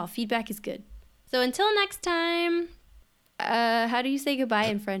welcome it all. Feedback is good. So until next time, How do you say goodbye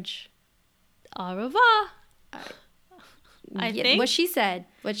in French? au revoir. I think. What she said.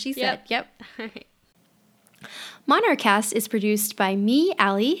 Yep. All right. Monarchast is produced by me,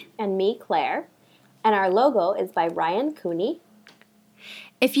 Allie. And me, Claire. And our logo is by Ryan Cooney.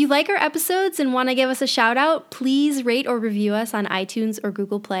 If you like our episodes and want to give us a shout out, please rate or review us on iTunes or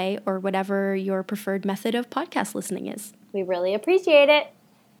Google Play or whatever your preferred method of podcast listening is. We really appreciate it.